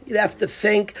kasha. You'd have to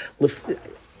think.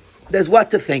 There's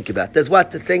what to think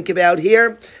about.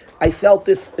 Here. I felt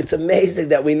this, it's amazing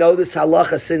that we know this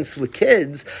halacha since we're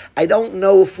kids. I don't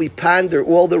know if we ponder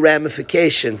all the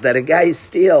ramifications that a guy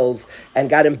steals and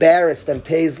got embarrassed and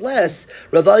pays less.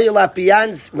 Rav Eli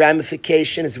Lapian's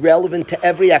ramification is relevant to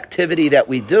every activity that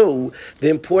we do. The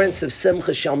importance of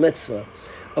simcha shel mitzvah,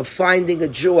 of finding a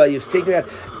joy, of figuring out.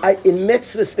 In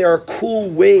mitzvahs, there are cool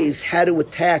ways how to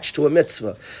attach to a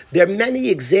mitzvah. There are many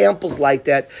examples like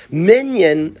that.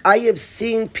 Minyan, I have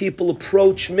seen people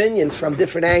approach Minyan from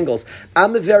different angles.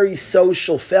 I'm a very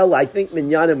social fella. I think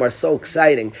Minyanim are so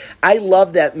exciting. I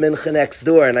love that mincha next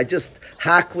door, and I just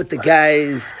hack with the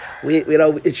guys.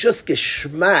 It's just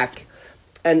geschmack.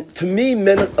 And to me,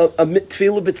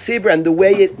 Tefillah b'tzibur, and the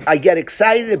way I get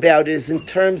excited about it is in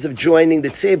terms of joining the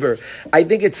tzibur. I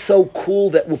think it's so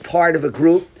cool that we're part of a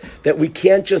group, that we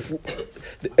can't just...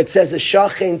 It says a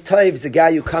shachen tov is a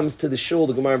guy who comes to the shul,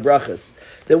 the Gemara and Brachas.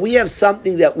 That we have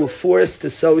something that we're forced to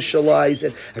socialize,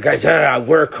 and a guy says,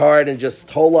 work hard and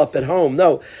just hole up at home.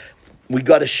 No. We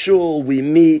go to shul, we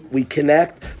meet, we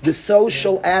connect. The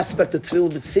social aspect of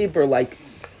Tefillah b'tzibur,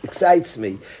 excites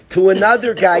me. To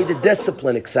another guy, the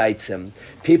discipline excites him.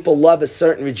 People love a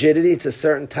certain rigidity. It's a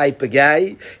certain type of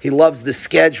guy. He loves the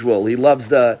schedule. He loves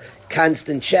the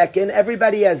constant check-in.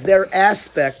 Everybody has their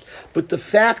aspect, but the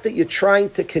fact that you're trying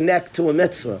to connect to a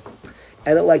mitzvah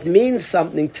and it like means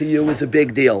something to you is a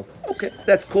big deal. Okay,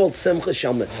 that's called Simcha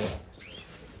Shel Mitzvah.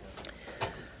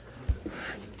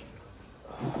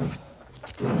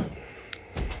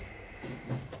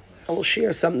 I will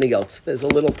share something else. If there's a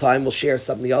little time, we'll share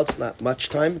something else, not much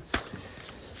time.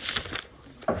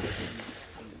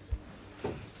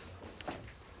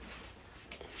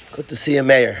 Good to see you,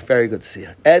 Mayor. Very good to see you.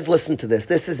 Ez, listen to this.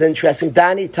 This is interesting.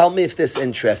 Danny, tell me if this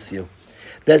interests you.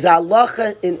 There's a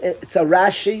halacha, it's a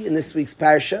Rashi in this week's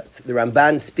parsha. The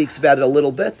Ramban speaks about it a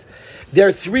little bit. There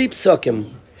are 3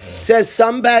 psukim. It says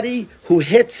somebody who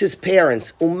hits his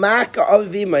parents. Umaka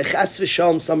avi meichas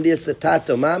v'shalom, somebody hits a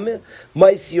tato mame,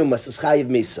 mais yumas, is chayiv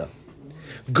misa.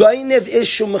 Goinev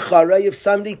ishu mechara, if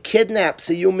somebody kidnaps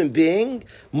a human being,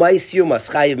 mais yumas,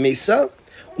 chayiv misa.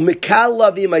 Umikal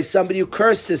lavi, somebody who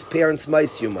cursed his parents,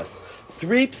 mais yumas.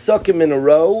 3 psukim in a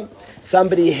row.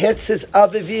 Somebody hits his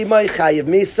avivi, chayiv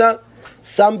misa.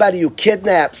 Somebody who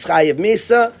kidnaps, chayiv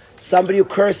misa. Somebody who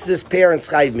curses his parents,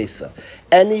 chayiv misa.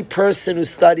 Any person who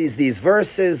studies these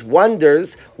verses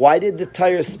wonders, why did the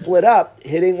Torah split up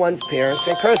hitting one's parents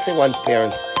and cursing one's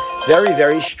parents? Very,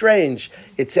 very strange.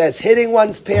 It says hitting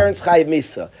one's parents, chayiv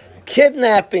misa.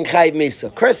 Kidnapping, chayiv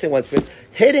misa. Cursing one's parents.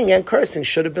 Hitting and cursing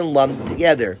should have been lumped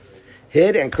together.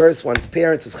 Hit and curse one's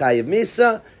parents is chayiv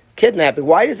misa. Kidnapping.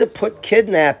 Why does it put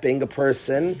kidnapping a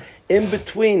person in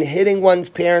between hitting one's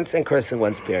parents and cursing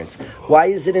one's parents? Why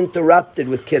is it interrupted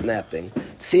with kidnapping?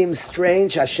 It seems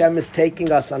strange. Hashem is taking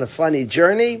us on a funny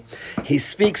journey. He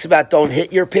speaks about don't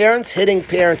hit your parents. Hitting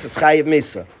parents is chayiv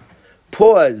misa.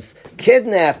 Pause.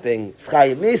 Kidnapping is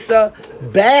chayiv misa.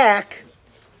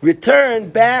 Return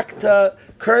back to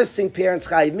cursing parents,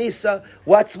 chayiv misa.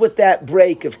 What's with that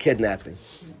break of kidnapping?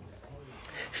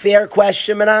 Fair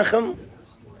question, Menachem?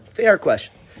 Fair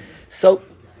question. So,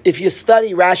 if you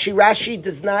study Rashi, Rashi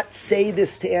does not say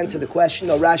this to answer the question.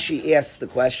 No, Rashi asks the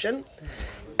question.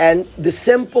 And the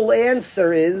simple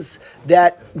answer is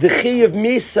that the chiyuv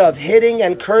misa of hitting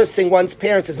and cursing one's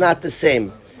parents is not the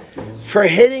same. For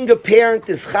hitting a parent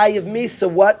is chayiv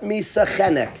misa. What misa?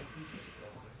 Chenek.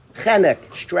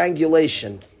 Chenek,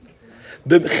 strangulation.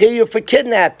 The chiyuv for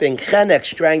kidnapping, chenek,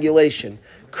 strangulation.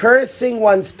 Cursing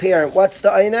one's parent, what's the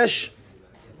einish?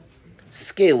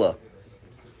 Skila.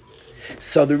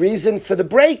 So the reason for the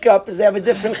breakup is they have a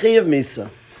different chiyuv misa.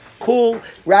 Cool.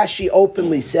 Rashi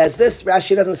openly says this.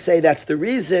 Rashi doesn't say that's the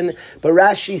reason, but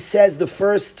Rashi says the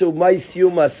first 2 mais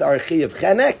yumas are chiyuv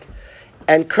chenek,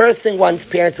 and cursing one's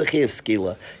parents are chiyuv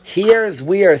skila. Here's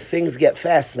where things get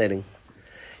fascinating.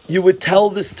 You would tell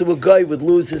this to a guy who would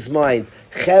lose his mind.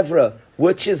 Chevra,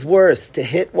 which is worse, to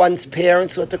hit one's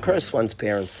parents or to curse one's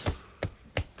parents?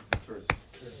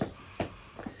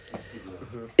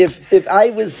 If I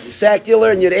was secular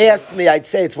and you'd ask me, I'd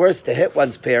say it's worse to hit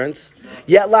one's parents.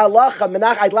 Yet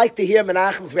la'alacha, I'd like to hear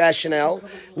Menachem's rationale.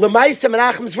 L'maisa,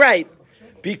 Menachem's right,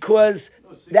 because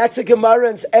that's a Gemara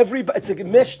and it's a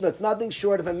Mishnah. It's nothing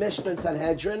short of a Mishnah in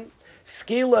Sanhedrin.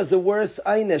 Skila is a worse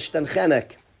einish than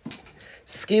chenek.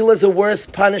 Skila is a worse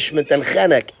punishment than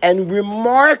chenek. And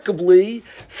remarkably,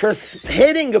 for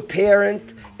hitting a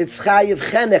parent, it's chayiv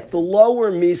chenek, the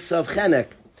lower misa of chenek.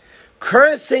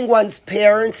 Cursing one's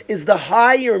parents is the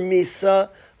higher misa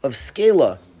of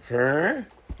skila.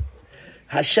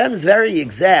 Hashem's very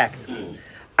exact.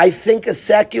 I think a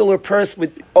secular person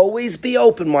would always be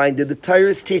open-minded. The Torah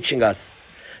is teaching us.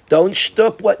 Don't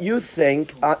shtup what you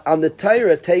think on the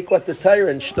Torah. Take what the Torah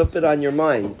and shtup it on your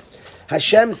mind.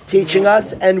 Hashem's teaching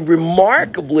us, and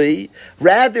remarkably,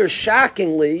 rather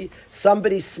shockingly,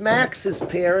 somebody smacks his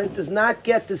parent, does not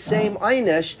get the same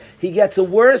einish. He gets a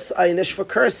worse einish for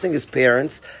cursing his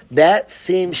parents. That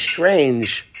seems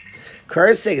strange.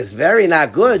 Cursing is very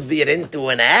not good, be it into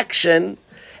an action,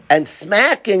 and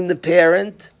smacking the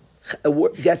parent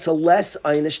gets a less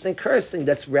einish than cursing.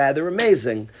 That's rather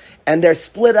amazing. And they're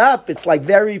split up. It's like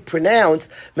very pronounced.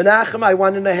 Menachem, I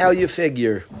want to know how you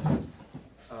figure.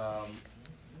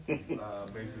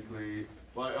 Basically,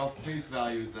 well, off face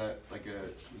value is that like a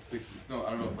sticks and stone.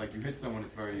 I don't know if like you hit someone,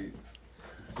 it's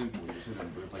simple. You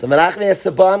shouldn't. But So Menachem has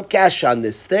a bomb cash on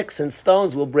this. Sticks and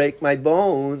stones will break my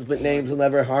bones, but names will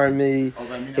never harm me.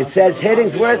 It says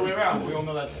hitting's worth. We all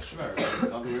know that's true.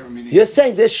 You're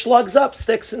saying this slugs up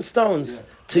sticks and stones.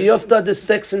 To Yufta, the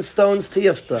sticks and stones to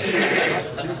Yufta.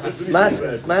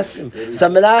 Maskim. So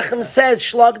Menachem says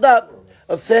slugged up.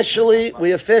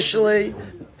 We officially.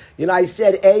 I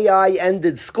said AI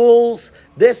ended schools.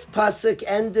 This pasuk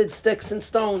ended sticks and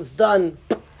stones. Done.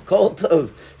 Cult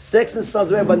of sticks and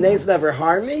stones, but names never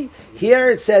harm me. Here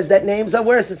it says that names are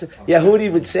worse.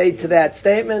 Yehudi would say to that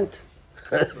statement,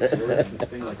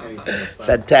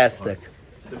 Fantastic.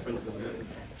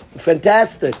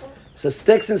 Fantastic. So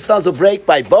sticks and stones will break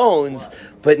my bones,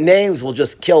 but names will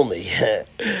just kill me.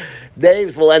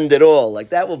 Names will end it all. Like,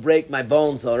 that will break my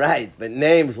bones, all right, but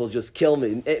names will just kill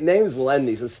me. Names will end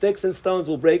me. So sticks and stones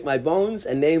will break my bones,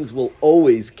 and names will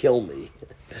always kill me.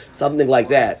 Something like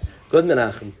that. Good,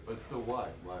 Menachem. But still, why?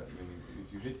 Why? I mean,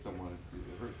 if you hit someone, it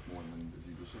hurts more than if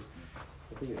you just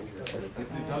hit them.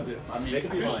 It does it. I mean,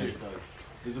 officially it does.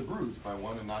 There's a bruise by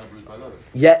one and not a bruise by the other.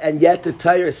 Yeah, and yet the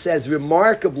Torah says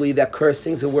remarkably that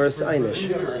cursing's a worse einish.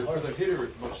 For the hitter,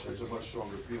 it's a much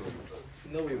stronger feeling.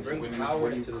 No, we bring when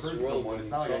power you into this curse world. someone, it's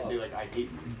not like I say like I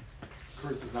hate you.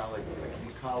 Curse is not like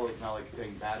Makala is not like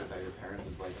saying bad about your parents.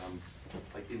 It's like I'm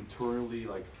like internally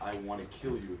like I want to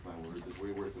kill you with my words. It's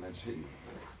way worse than I shit you.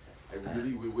 I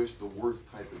really would wish the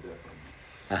worst type of death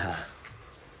on you.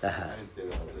 I didn't say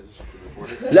that. I just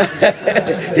reported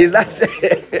it. He's not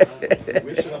saying.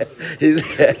 He's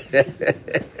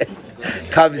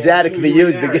comes out, it can be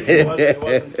used again. It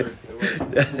wasn't third.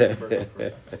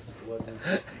 It wasn't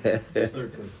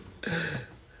third person.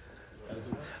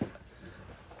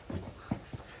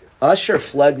 Usher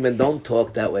Flegman, don't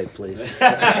talk that way, please.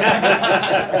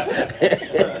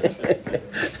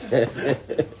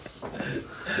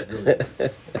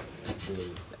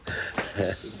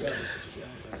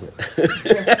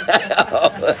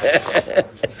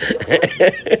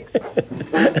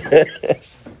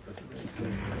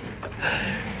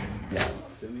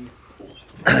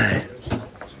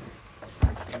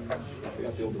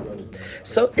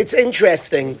 So it's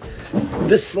interesting.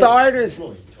 The starters,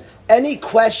 any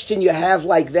question you have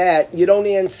like that, you don't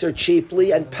answer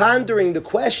cheaply. And pondering the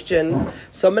question,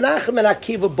 so Menachem and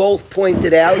Akiva both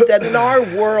pointed out that in our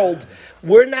world,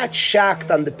 we're not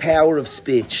shocked on the power of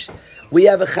speech. We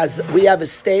have a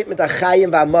statement,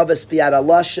 Achayim v'amavas biyad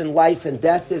halashon, life and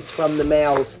death is from the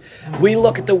mouth. We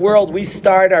look at the world, we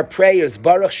start our prayers,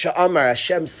 Baruch Sha'amar,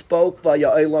 Hashem spoke,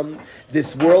 V'ya'olam,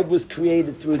 this world was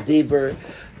created through Dibur.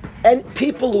 And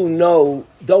people who know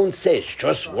don't say it's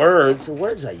just words.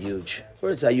 Words are huge.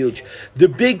 Words are huge. The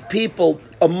big people,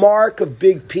 a mark of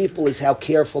big people is how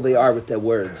careful they are with their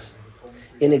words.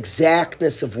 In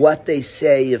exactness of what they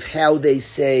say, of how they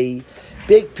say.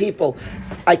 Big people.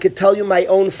 I could tell you my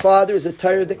own father is a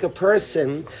Torah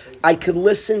person. I could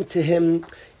listen to him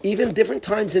even different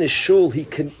times in his shul.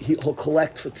 He'll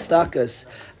collect tzedakos.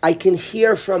 I can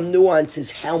hear from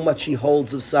nuances how much he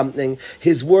holds of something.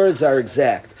 His words are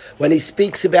exact. When he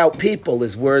speaks about people,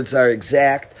 his words are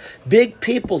exact. Big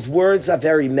people's words are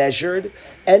very measured.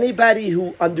 Anybody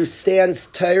who understands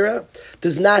Torah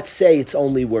does not say it's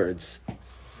only words.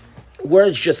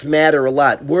 Words just matter a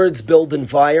lot. Words build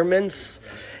environments,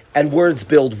 and words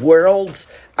build worlds.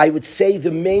 I would say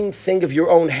the main thing of your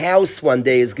own house one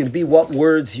day is going to be what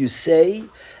words you say.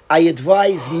 I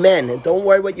advise men, and don't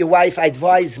worry about your wife, I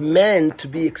advise men to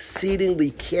be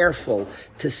exceedingly careful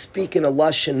to speak in a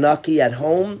lashon naki at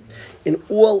home, in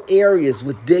all areas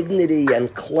with dignity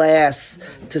and class,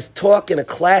 to talk in a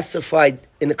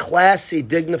classy,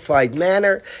 dignified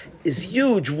manner is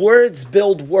huge. Words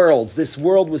build worlds. This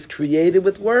world was created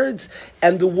with words,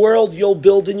 and the world you'll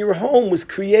build in your home was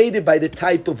created by the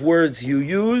type of words you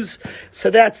use. So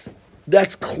that's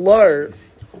klar.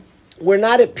 We're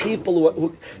not a people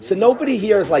who so nobody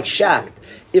here is like shocked.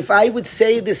 If I would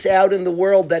say this out in the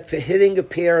world that for hitting a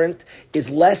parent is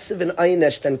less of an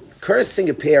einish than cursing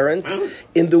a parent,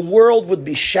 in the world would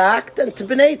be shocked, and to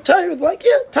B'nai Torah like,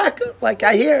 yeah, taka, like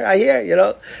I hear, you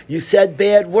know, you said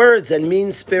bad words and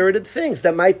mean-spirited things.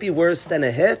 That might be worse than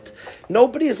a hit.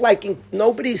 Nobody's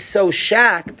so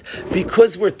shocked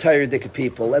because we're Torah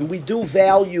people and we do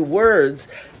value words.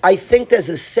 I think there's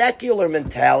a secular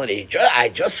mentality. I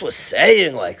just was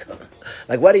saying, like,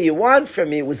 what do you want from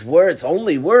me? It was words,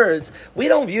 only words. We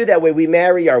don't view that way. We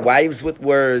marry our wives with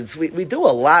words. We do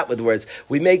a lot with words.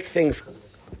 We make things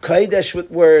kodesh with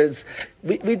words.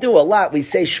 We do a lot. We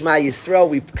say Shema Yisrael.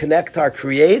 We connect our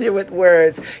Creator with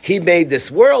words. He made this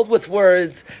world with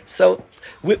words. So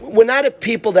we're not a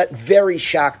people that very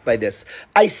shocked by this.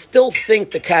 I still think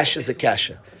the kasha is a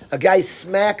kasha. A guy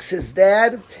smacks his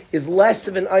dad is less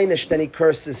of an einish than he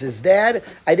curses his dad.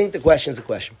 I think the question is a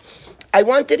question. I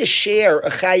wanted to share a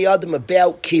chayadim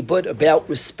about kibbud, about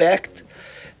respect,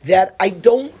 that I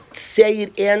don't say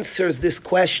it answers this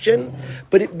question,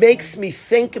 but it makes me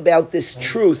think about this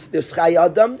truth, this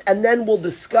chayadim, and then we'll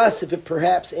discuss if it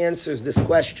perhaps answers this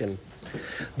question.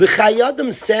 The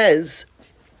chayadim says,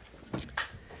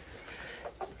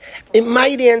 It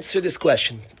might answer this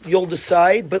question. You'll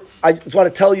decide, but I just want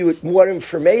to tell you more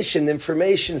information. The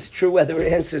information is true whether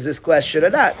it answers this question or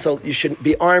not. So you should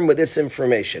be armed with this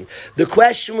information. The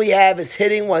question we have is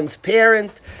hitting one's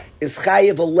parent is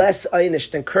chayiv a less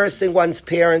einish than cursing one's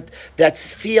parent. That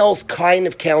feels kind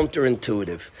of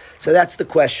counterintuitive. So that's the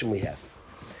question we have.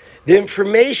 The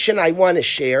information I want to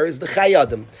share is the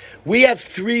chayadim. We have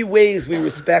 3 ways we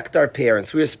respect our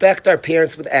parents. We respect our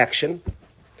parents with action.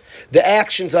 The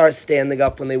actions are standing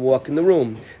up when they walk in the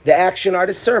room. The action are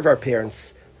to serve our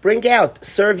parents.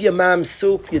 Serve your mom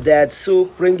soup, your dad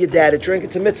soup, bring your dad a drink.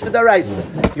 It's a mitzvah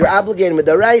daraisa. You're obligated with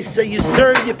daraisa, you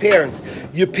serve your parents.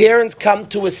 Your parents come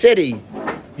to a city.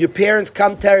 Your parents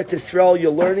come to Eretz Yisrael,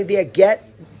 you're learning there. Get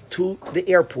to the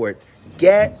airport.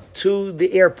 Get to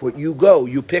the airport. You go.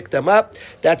 You pick them up.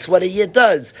 That's what a yid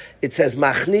does. It says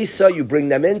machnisa. You bring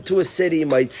them into a city.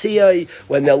 Maitziyah.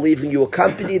 When they're leaving, you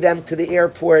accompany them to the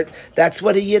airport. That's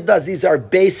what a yid does. These are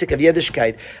basic of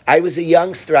Yiddishkeit. I was a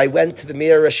youngster. I went to the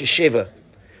Mir Rosh Yeshiva.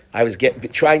 I was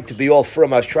trying to be all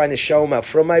frum. I was trying to show him how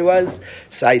frum I was.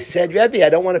 So I said, Rebbe, I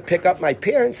don't want to pick up my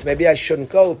parents. Maybe I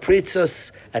shouldn't go.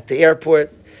 Pritzos at the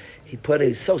airport.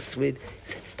 He's so sweet. He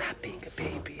said, stop being a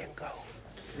baby and go.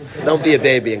 Don't be a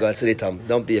baby and go. That's what he told me.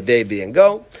 Don't be a baby and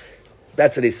go.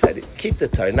 That's what he said. Keep the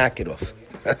Torah, knock it off.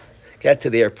 Get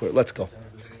to the airport. Let's go.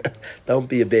 Don't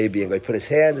be a baby and go. He put his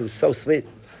hand. It was so sweet.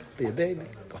 Don't be a baby.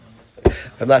 Go.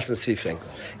 I'm listening to Sifing.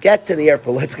 Get to the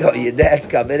airport. Let's go. Your dad's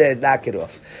coming in. Knock it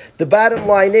off. The bottom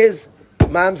line is,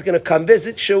 mom's going to come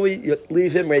visit Shui. You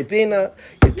leave him Rebina.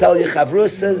 You tell your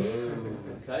chavrusas,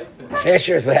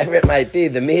 Fishers, whatever it might be,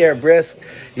 the Mir, Brisk.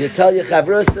 You tell your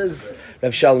chavrusas,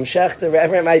 Rav Shalom Shechter,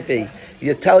 wherever it might be.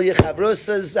 You tell your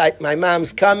chavrusas, my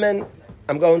mom's coming,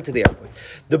 I'm going to the airport.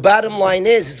 The bottom line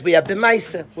is we have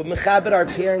b'maisa. We're mechaber our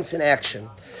parents in action.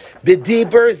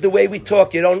 B'diber is the way we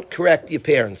talk. You don't correct your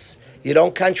parents. You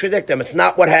don't contradict them. It's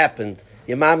not what happened.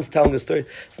 Your mom's telling the story.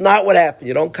 It's not what happened.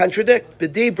 You don't contradict.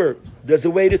 B'diber, there's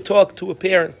a way to talk to a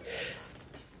parent.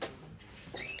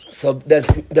 So there's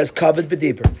covered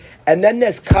b'diber. And then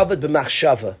there's covered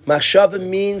b'machshava. Machshava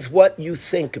means what you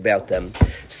think about them.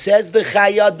 Says the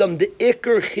Chayadam, the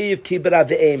ikar chiv kibra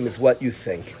ve'em is what you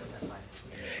think.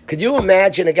 Could you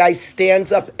imagine a guy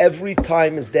stands up every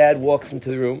time his dad walks into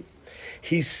the room?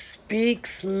 He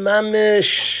speaks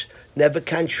mamish, never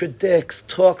contradicts,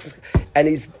 talks, and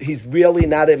he's really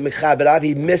not a mechaber.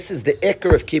 He misses the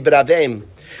ikar of kibra ve'em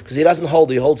because he doesn't hold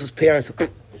it. He holds his parents.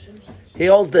 He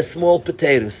holds the small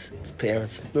potatoes. His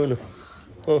parents. No.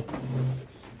 Oh.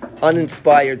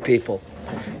 Uninspired people.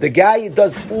 The guy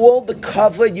does all the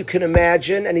cover you can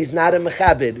imagine, and he's not a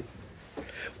mechabed.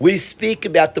 We speak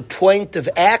about the point of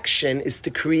action is to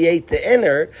create the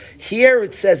inner. Here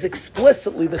it says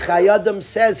explicitly, the Chayadam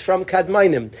says from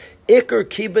Kadmainim, Iker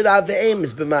kibbud aveim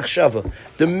is b'machshava.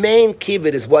 The main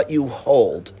kibbud is what you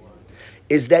hold,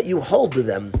 is that you hold to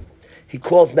them. He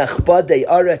calls Nachbadei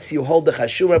Aretz, you hold the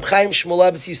Chashum. Reb Chaim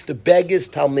Shmulevitz used to beg his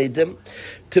Talmidim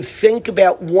to think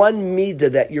about one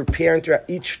midah that your parent,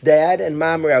 each dad and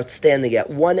mom are outstanding at,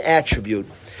 one attribute,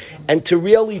 and to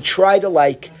really try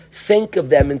to think of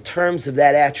them in terms of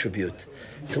that attribute.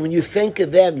 So when you think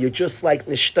of them, you're just like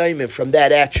Nishtayim from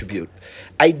that attribute.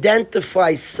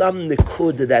 Identify some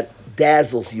nekuda that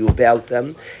dazzles you about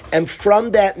them, and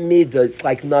from that midah, it's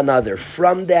like none other.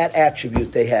 From that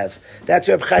attribute they have. That's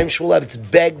Reb Chaim Shmulevitz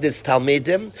begged his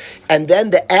Talmidim, and then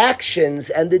the actions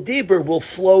and the dibur will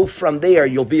flow from there.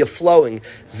 You'll be a flowing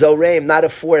zoreim, not a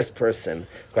forced person,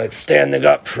 like standing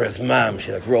up for his mom.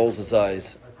 She rolls his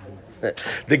eyes.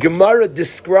 The Gemara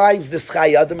describes this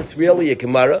Chayadam. It's really a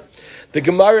Gemara. The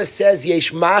Gemara says,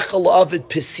 Yesh machal avid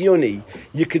pisyuni.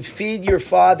 You could feed your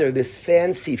father this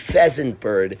fancy pheasant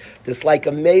bird, this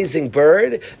amazing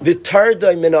bird,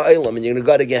 v'tardai min ha'olam, and you're going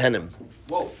to go to Gehenna.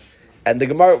 Whoa. And the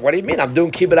Gemara, what do you mean? I'm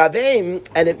doing kibbud aveim,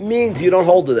 and it means you don't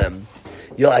hold to them.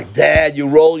 You're like, Dad, you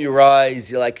roll your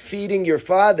eyes, you're like feeding your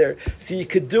father. So you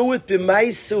could do it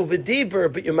b'maisu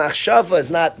v'diber, but your machshava is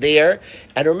not there.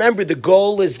 And remember, the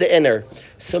goal is the inner.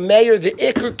 So Meir, the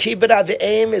ikar kibbud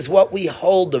aveim is what we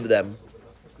hold of them.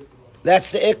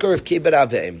 That's the ikar of kibbud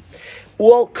aveim.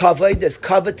 All kavod is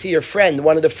kavod to your friend.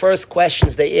 One of the first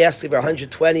questions they asked over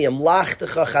 120,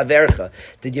 Amlachtecha chavercha.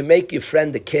 Did you make your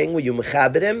friend the king? Were you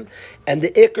mechabed him? And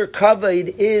the ikar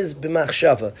kavod is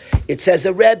b'machshava. It says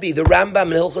a Rebbe, the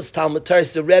Rambam in Hilchos Talmud Torah,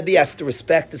 the Rebbe has to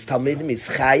respect his Talmidim, he's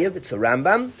chayiv, it's a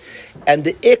Rambam. And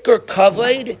the ikar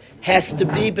kavod has to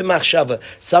be b'machshava.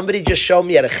 Somebody just showed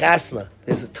me at a chasna.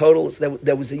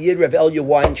 There was a Yid, Rav Elia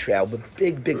Weintraub, a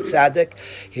big tzaddik.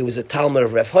 He was a Talmud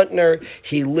of Rav Hutner.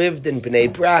 He lived in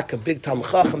Bnei Brak, a big Talmud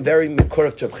Chacham, very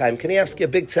mikor to Reb Chaim Kanievsky, a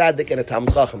big tzaddik and a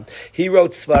Talmud Chacham. He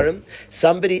wrote Svarim.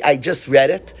 I just read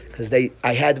it, because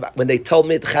when they told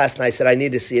me at the chasna, I said I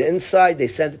need to see it inside. They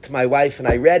sent it to my wife and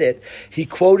I read it. He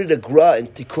quoted a Gra in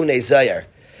Tikkunei Zayar.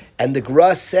 And the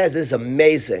Gra says is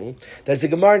amazing. There's a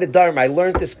Gemara in the Dharma. I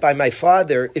learned this by my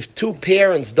father. If two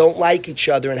parents don't like each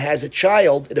other and has a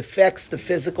child, it affects the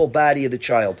physical body of the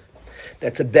child.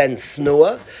 That's a ben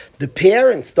snua. The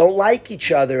parents don't like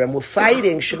each other and were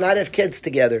fighting, should not have kids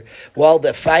together. While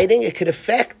they're fighting, it could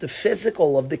affect the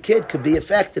physical of the kid, could be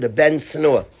affected, a ben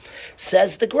snua.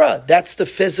 Says the Gra, that's the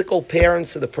physical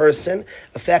parents of the person,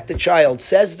 affect the child.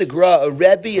 Says the Gra, a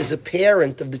Rebbe is a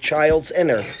parent of the child's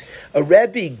inner. A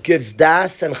Rebbe gives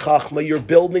das and chachma, you're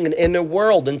building an inner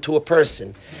world into a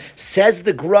person. Says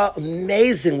the Gra,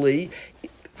 amazingly,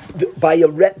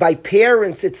 by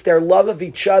parents, it's their love of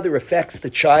each other affects the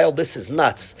child. This is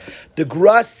nuts. The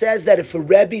Gra says that if a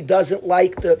Rebbe doesn't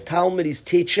like the Talmud he's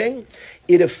teaching,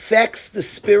 it affects the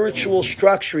spiritual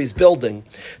structure he's building.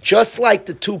 Just like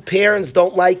the two parents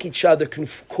don't like each other can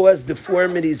cause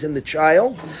deformities in the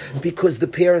child because the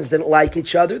parents didn't like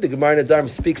each other. The Gemara in Nedarim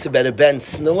speaks about a ben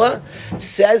snua.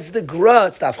 Says the Gra,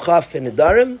 it's Daf Chaf in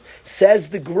Nedarim, says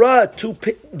the Gra,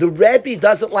 the Rebbe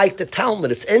doesn't like the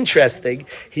Talmud. It's interesting.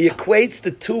 He equates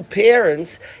the two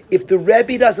parents. If the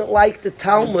Rebbe doesn't like the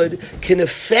Talmud, can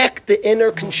affect the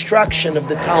inner construction of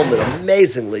the Talmud.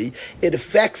 Amazingly, it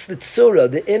affects the tzura.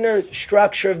 The inner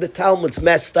structure of the Talmud's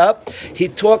messed up. He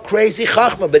taught crazy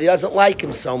chachma, but he doesn't like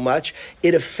him so much.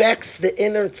 It affects the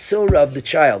inner tzura of the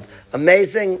child.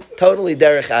 Amazing, totally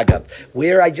derech agav.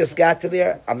 Where I just got to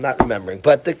there, I'm not remembering.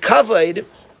 But the kavod,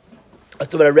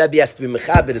 that's what a Rebbe has to be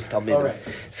mechabed his Talmidim. Right.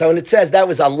 So when it says that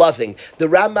was unloving, the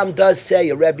Rambam does say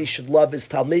a Rebbe should love his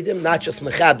Talmidim, not just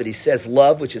mechabed. He says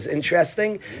love, which is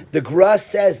interesting. The Gra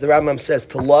says, the Rambam says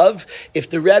to love.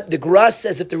 The Gra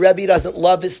says if the Rebbe doesn't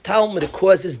love his Talmud, it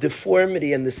causes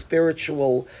deformity in the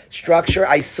spiritual structure.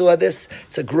 I saw this.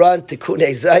 It's a Gra in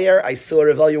Tikkunei Zayar. I saw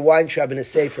Rav Elia Weintraub in a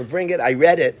sefer bring it. I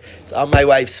read it. It's on my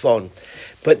wife's phone.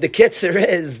 But the kitzer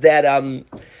is that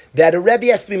a Rebbe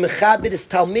has to be mechabed his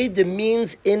Talmud,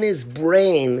 means in his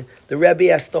brain, the Rebbe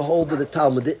has to hold to the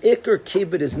Talmud. The Iker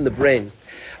Kibbut is in the brain.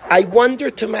 I wonder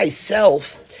to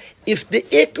myself, if the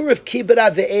Iker of Kibbut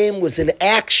Aveim was an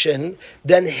action,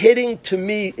 then hitting to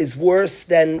me is worse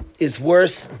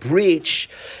breach,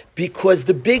 because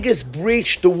the biggest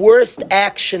breach, the worst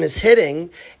action is hitting,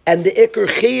 and the Iker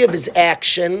Chiyuv is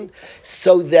action,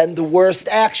 so then the worst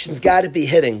action's got to be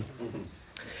hitting.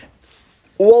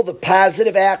 All the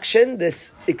positive action,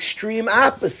 this extreme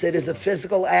opposite is a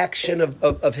physical action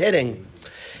of hitting.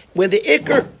 When the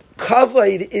Iker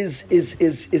Kavod is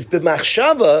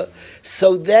b'machshava,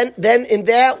 so then in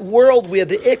that world where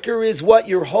the Iker is what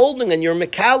you're holding and you're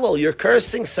mekalel, you're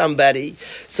cursing somebody.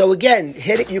 So again,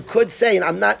 you could say, and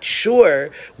I'm not sure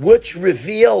which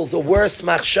reveals a worse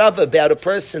machshava about a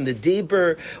person, the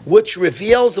deeper, which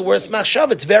reveals a worse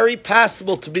machshava. It's very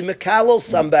possible to be mekalel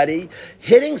somebody,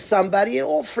 hitting somebody in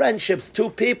all friendships,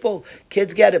 two people,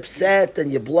 kids get upset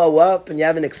and you blow up and you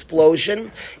have an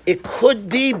explosion. It could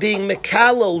be being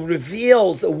mekalel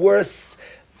reveals a worse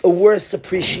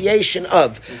appreciation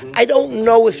of. I don't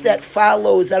know if that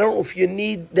follows. I don't know if you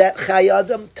need that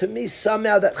chayadam. To me,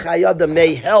 somehow that chayadam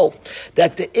may help.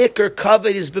 That the Iker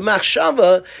kavod is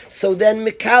b'machshava, so then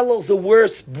Mikalel's a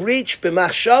worse breach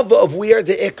b'machshava of where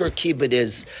the Iker kibbut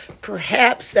is.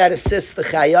 Perhaps that assists the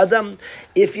chayadam.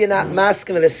 If you're not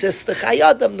masking, it assists the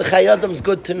chayadam's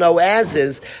good to know as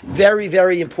is. Very,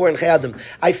 very important chayadam.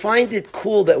 I find it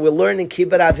cool that we're learning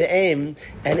kibbut aveim,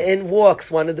 and in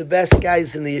walks one of the best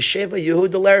guys in the yeshiva,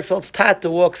 Yehuda Lerfeld's Tata,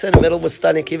 walks in the middle with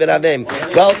studying kibbut aveim.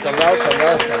 Welcome.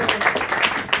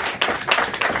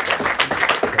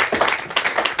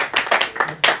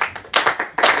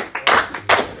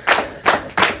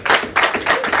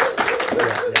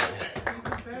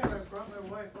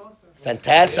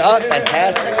 Fantastic.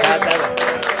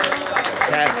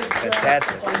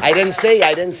 I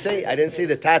didn't see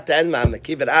the Tata and Mama.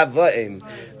 Keep it Avaim.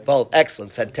 Both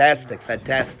excellent. Fantastic.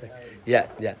 Yeah.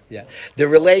 The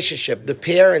relationship, the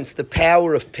parents, the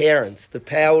power of parents.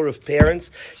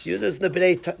 Yuda's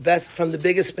the best from the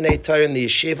biggest B'nai Torah in the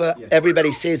yeshiva. Yeah.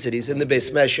 Everybody says it. He's in the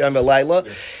Beis Mesh Yom V'Layla.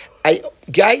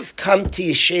 Guys come to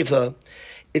yeshiva.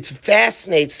 It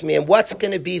fascinates me, and what's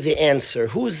going to be the answer?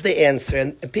 Who's the answer?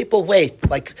 And people wait,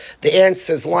 like the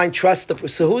answer is line trust.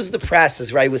 So who's the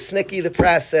process, right? With Snicky, the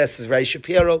process is right,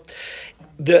 Shapiro.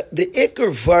 the ikar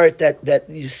vart that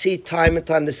you see time and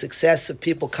time, the success of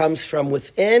people comes from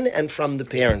within and from the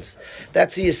parents.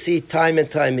 That's what you see time and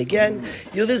time again.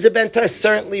 Yulizah Ben-Tar,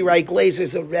 certainly, right,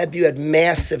 Glazer's a Rebbe who had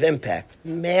massive impact.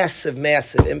 Massive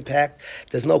impact.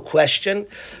 There's no question.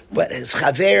 But his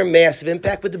Chaver, massive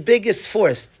impact. But the biggest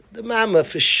force, the mama,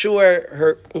 for sure,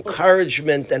 her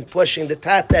encouragement and pushing the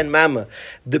tata and mama.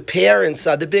 The parents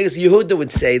are the biggest. Yehuda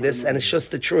would say this, and it's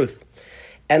just the truth.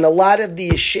 And a lot of the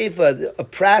yeshiva, a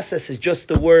process is just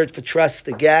the word for trust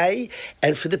the guy,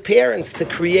 and for the parents to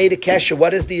create a kesher. What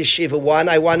does the yeshiva want?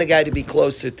 I want a guy to be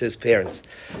closer to his parents.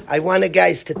 I want a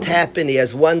guy to tap in. He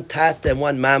has one tata and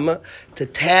one mama, to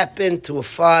tap into a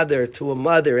father, to a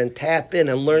mother, and tap in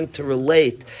and learn to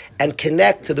relate and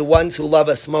connect to the ones who love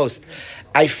us most.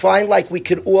 I find like we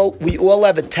all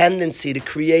have a tendency to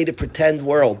create a pretend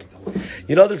world.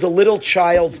 You know, there's a little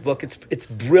child's book. It's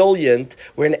brilliant,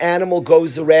 where an animal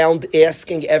goes around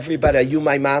asking everybody, "Are you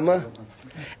my mama?"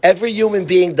 Every human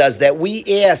being does that. We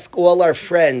ask all our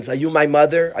friends, "Are you my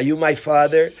mother? Are you my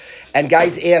father?" And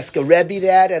guys ask a Rebbe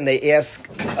that, and they ask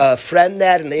a friend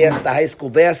that, and they ask the high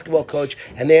school basketball coach,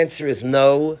 and the answer is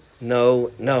no, no,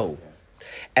 no.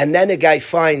 And then a guy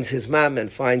finds his mom and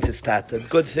finds his tata.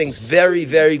 Good things, very,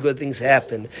 very good things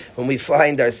happen when we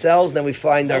find ourselves, then we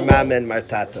find our mama and our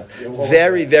tata.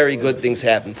 Very, very good things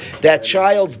happen. That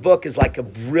child's book is like a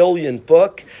brilliant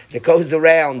book. It goes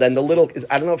around, and the little,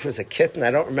 I don't know if it was a kitten,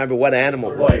 I don't remember what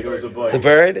animal it was. It's a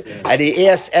bird. And he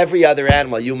asks every other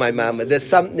animal, "You my mama?" There's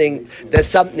something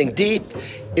deep.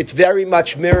 It very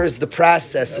much mirrors the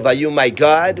process of "Are you my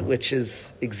God?" which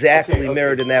is exactly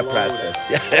mirrored in that process.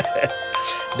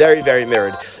 Very, very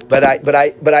mirrored. But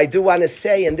I do want to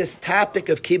say, in this topic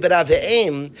of Kibbut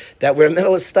Aveim that we're in the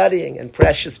middle of studying, and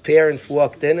precious parents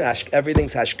walked in,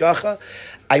 everything's hashgacha,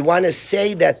 I want to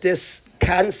say that this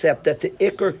concept that the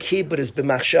Iker Kibbut is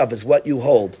b'machshav, is what you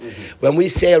hold. Mm-hmm. When we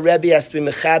say a Rebbe has to be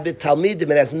mechabit talmidim,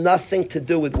 it has nothing to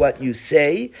do with what you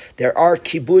say. There are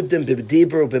kibbudim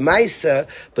b'dibur b'maisa,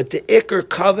 but the Iker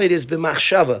kavod is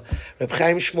b'machshava. Reb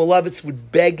Chaim Shmulevitz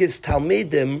would beg his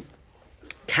talmidim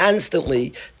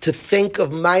constantly to think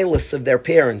of milas of their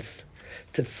parents,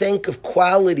 to think of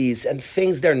qualities and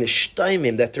things they're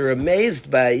nishtaimim, that they're amazed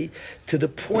by, to the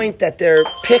point that their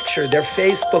picture, their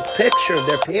Facebook picture of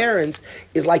their parents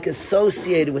is like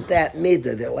associated with that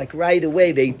midah. They're like right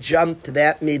away, they jump to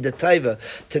that midah taiva,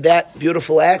 to that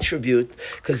beautiful attribute,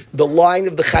 because the line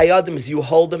of the Chayadim is you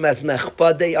hold them as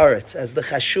nechbadei aretz, as the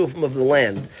chashuvim of the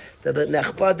land. The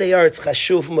nechbadei aretz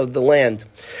chashuvim of the land.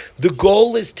 The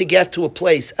goal is to get to a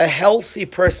place, a healthy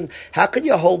person. How can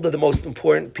you hold the most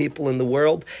important people in the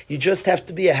world? You just have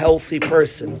to be a healthy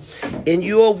person. In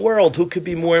your world, who could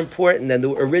be more important than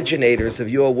the originators of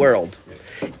your world?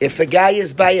 If a guy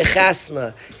is by a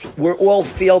chasna, we all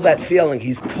feel that feeling.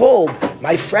 He's pulled.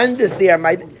 My friend is there.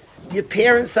 Your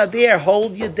parents are there.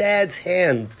 Hold your dad's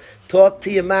hand. Talk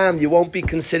to your mom. You won't be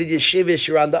considered yeshivish.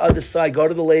 You're on the other side. Go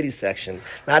to the ladies section.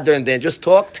 Not during the day. Just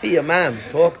talk to your mom.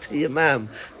 Talk to your mom.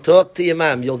 Talk to your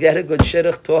mom. You'll get a good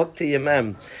shidduch. Talk to your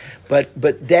mom.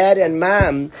 But dad and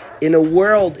mom, in a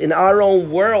world, in our own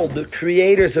world, the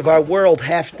creators of our world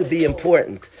have to be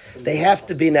important. They have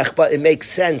to be nechba. It makes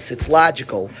sense. It's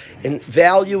logical. In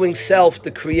valuing self,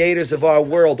 the creators of our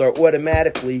world are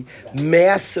automatically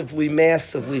massively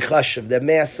chashuv. They're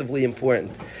massively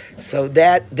important. So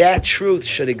that truth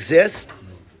should exist.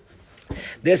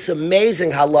 This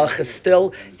amazing halacha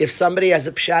still, if somebody has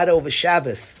a pshat over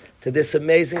Shabbos to this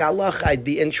amazing halacha, I'd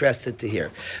be interested to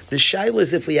hear. The shaila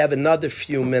is if we have another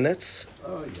few minutes.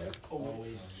 Oh, yeah.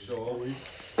 Always.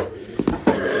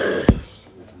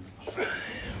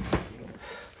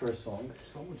 For a song.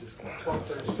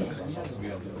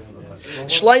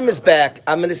 Shloim is back.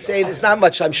 I'm going to say there's not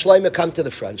much time. Shloim, come to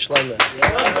the front. Shloim.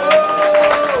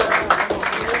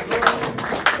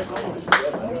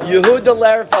 Yehuda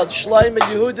Lerfeld, Shloim,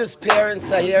 Yehuda's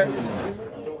parents are here.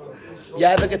 You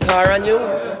have a guitar on you?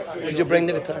 Did you bring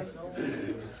the guitar?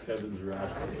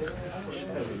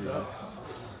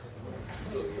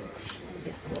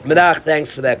 Menach,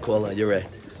 thanks for that call. You're right.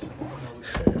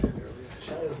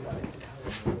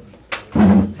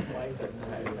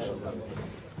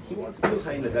 He wants to do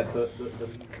kind of that the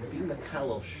being the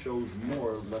kallel shows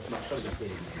more or less not showing.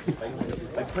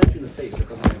 I punch you in the face, it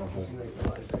doesn't have a hole.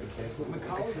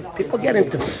 People get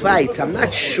into fights. I'm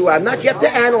not sure. You have to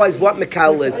analyze what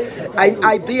Mikal is.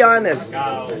 I be honest.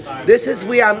 This is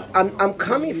where I'm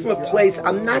coming from a place.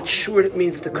 I'm not sure it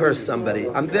means to curse somebody.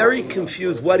 I'm very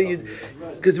confused. What do you?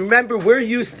 Because remember, we're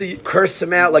used to curse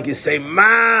them out like you say,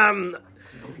 "Mom."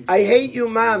 I hate you,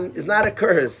 Mom is not a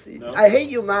curse. No? I hate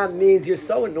you, Mom means you're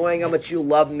so annoying how much you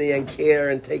love me and care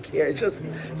and take care. It's just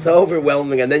so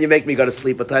overwhelming. And then you make me go to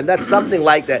sleep at time. That's something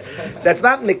like that. That's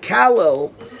not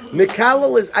Mikallel.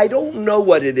 Mikallel is, I don't know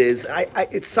what it is.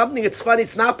 It's something, it's funny.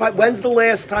 It's not, when's the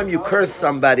last time you cursed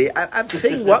somebody? I'm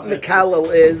thinking what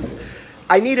Mikallel is.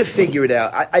 I need to figure it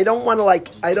out. I don't want to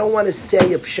I don't want to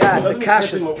say a pshat. The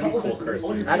kash is.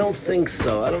 I don't think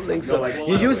so.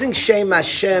 You're using Shem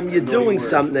Hashem. You're doing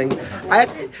something.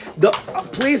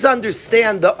 Please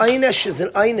understand, the Einesh is an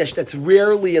Einesh that's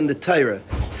rarely in the Torah.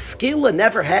 Skila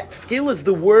never had. Skila is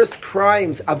the worst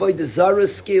crimes. Avodah Zarah,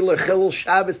 Skila, Chilul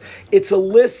Shabbos. It's a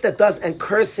list that does, and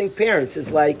cursing parents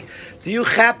is like, do you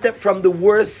chap that from the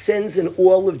worst sins in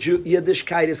all of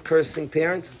Yiddishkeit is cursing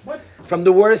parents? What? From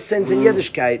the worst sins in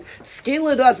Yiddishkeit.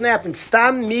 Skila doesn't happen.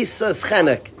 Stam Misa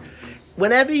Chenek.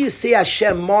 Whenever you see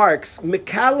Hashem marks,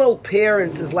 Mikallel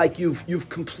parents is like you've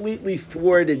completely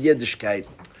thwarted Yiddishkeit.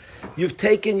 You've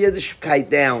taken Yiddishkeit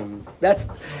down. That's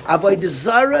Avodah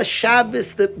Zarah,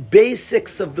 Shabbos, the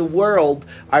basics of the world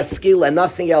are skila,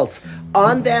 nothing else.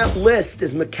 On that list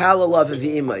is Mikallel of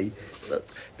Avimai. So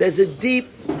there's a deep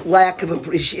lack of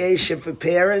appreciation for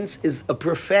parents, is a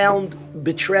profound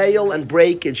betrayal and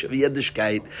breakage of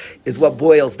Yiddishkeit is what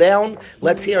boils down.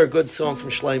 Let's hear a good song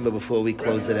from Shlomo before we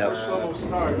close it out. Shlomo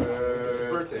starts. It's his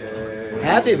birthday.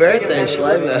 Happy birthday,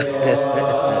 Shlomo.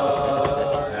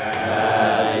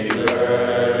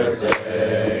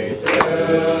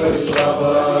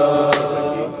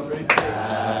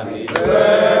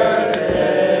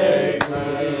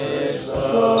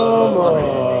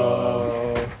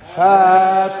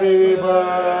 Happy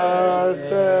birthday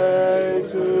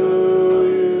to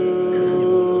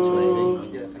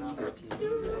you.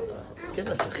 Give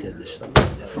us a chiddush, something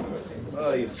different.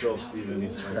 Oh, you're so Stephen.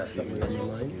 You're so Have something on your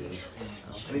mind?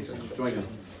 Please join us.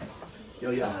 Yo.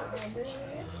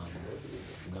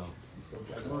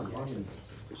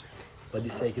 What do you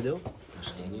say you can do?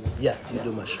 Yeah, you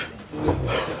do mashkini.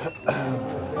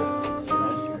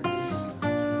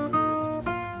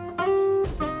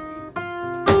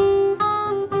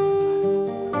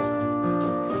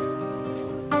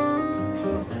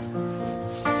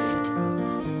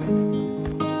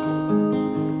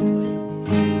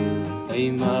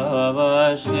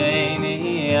 Mavashkeini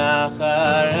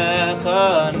acharecha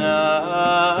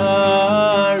naruta,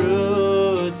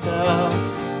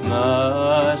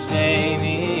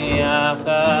 Mavashkeini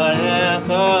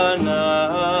acharecha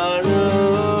naruta,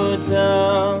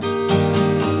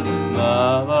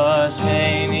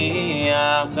 Mavashkeini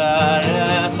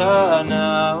acharecha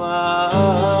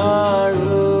naruta,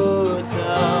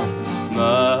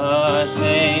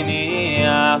 Mavashkeini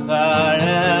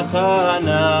acharecha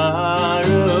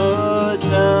naruta.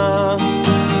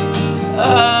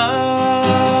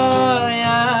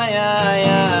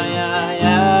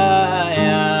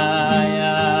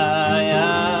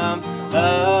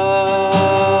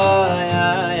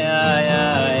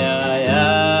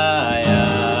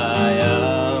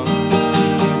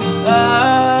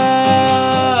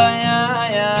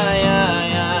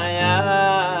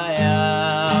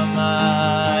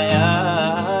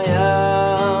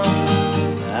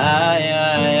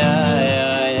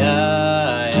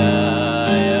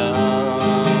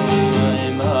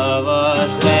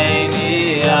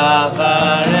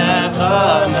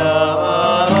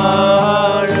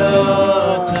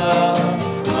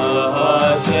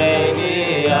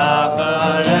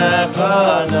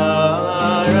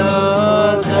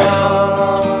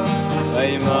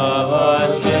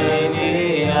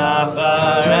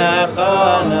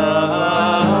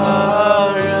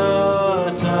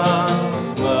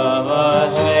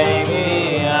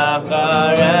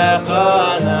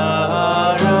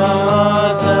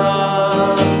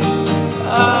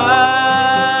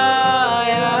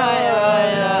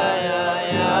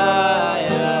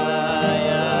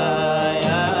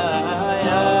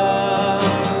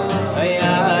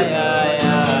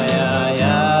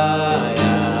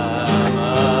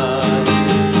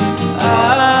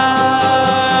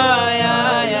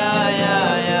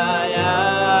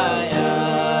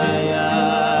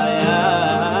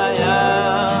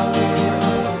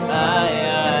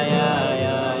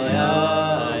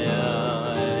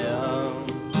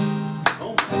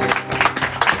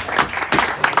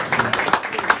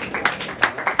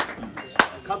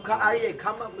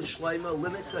 Come up with Shlomo,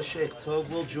 limit the Sheikh Tov,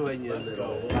 we'll join you in the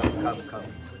middle. Come.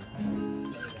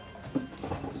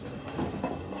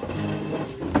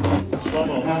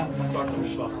 Shlomo, start from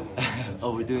Shlomo.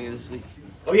 Oh, we're doing it this week.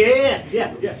 Oh yeah.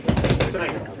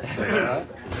 Tonight.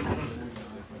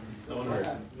 No one heard.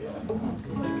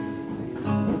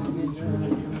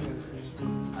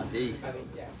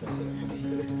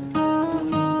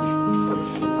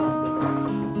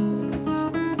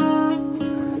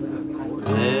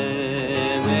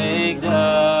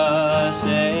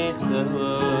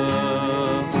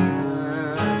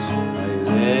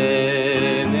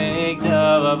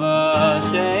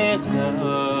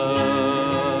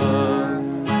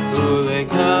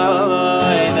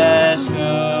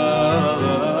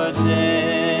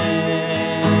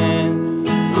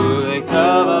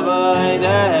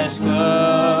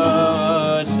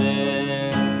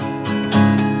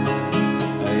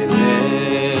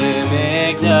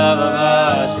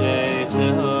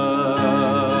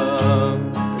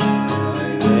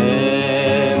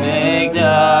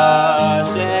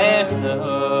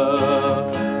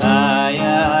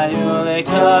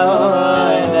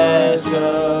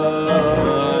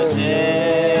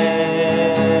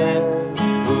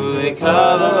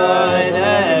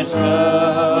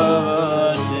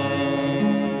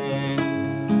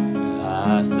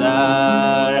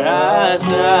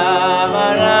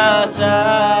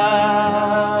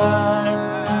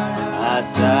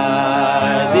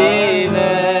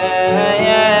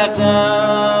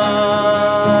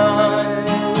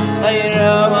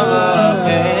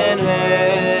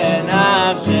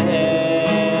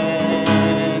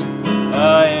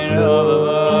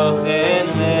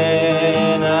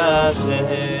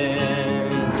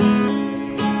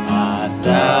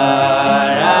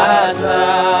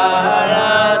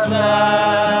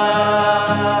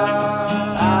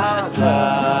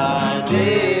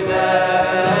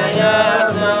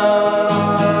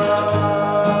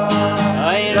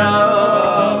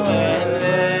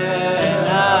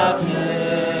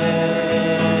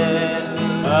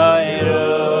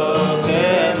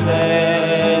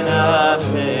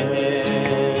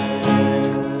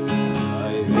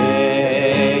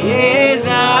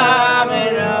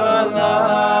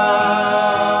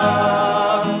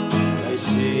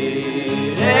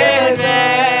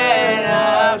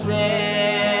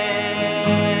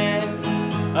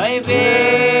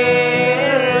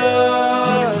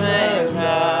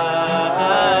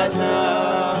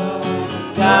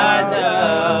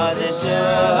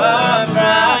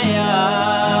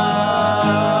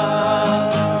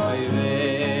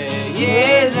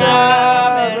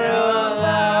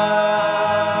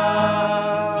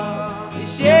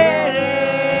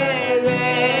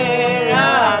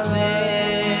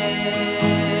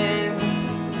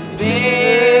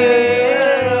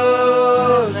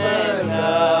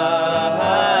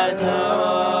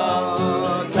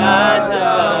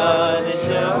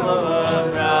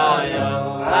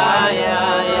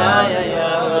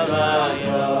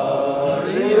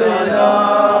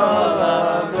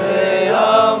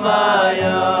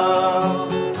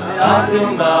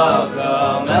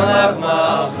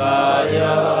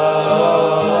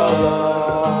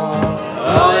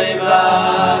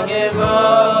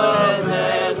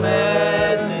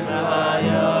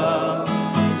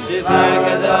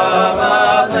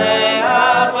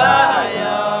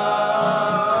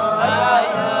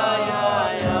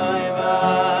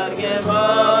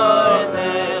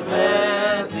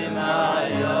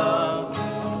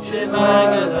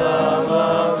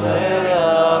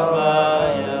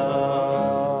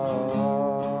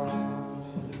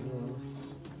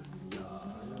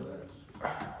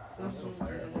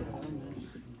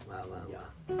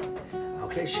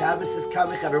 Okay, Shabbos is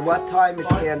coming. What time is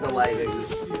candle lighting?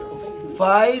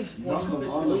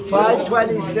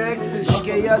 5:26 is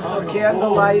Shkia, so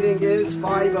candle lighting is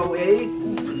 5:08.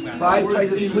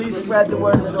 5:20. Please spread the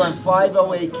word in the door.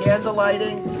 5:08 candle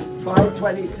lighting.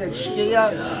 5:26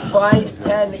 Shkia.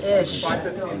 5:10 ish.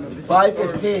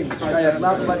 5:15.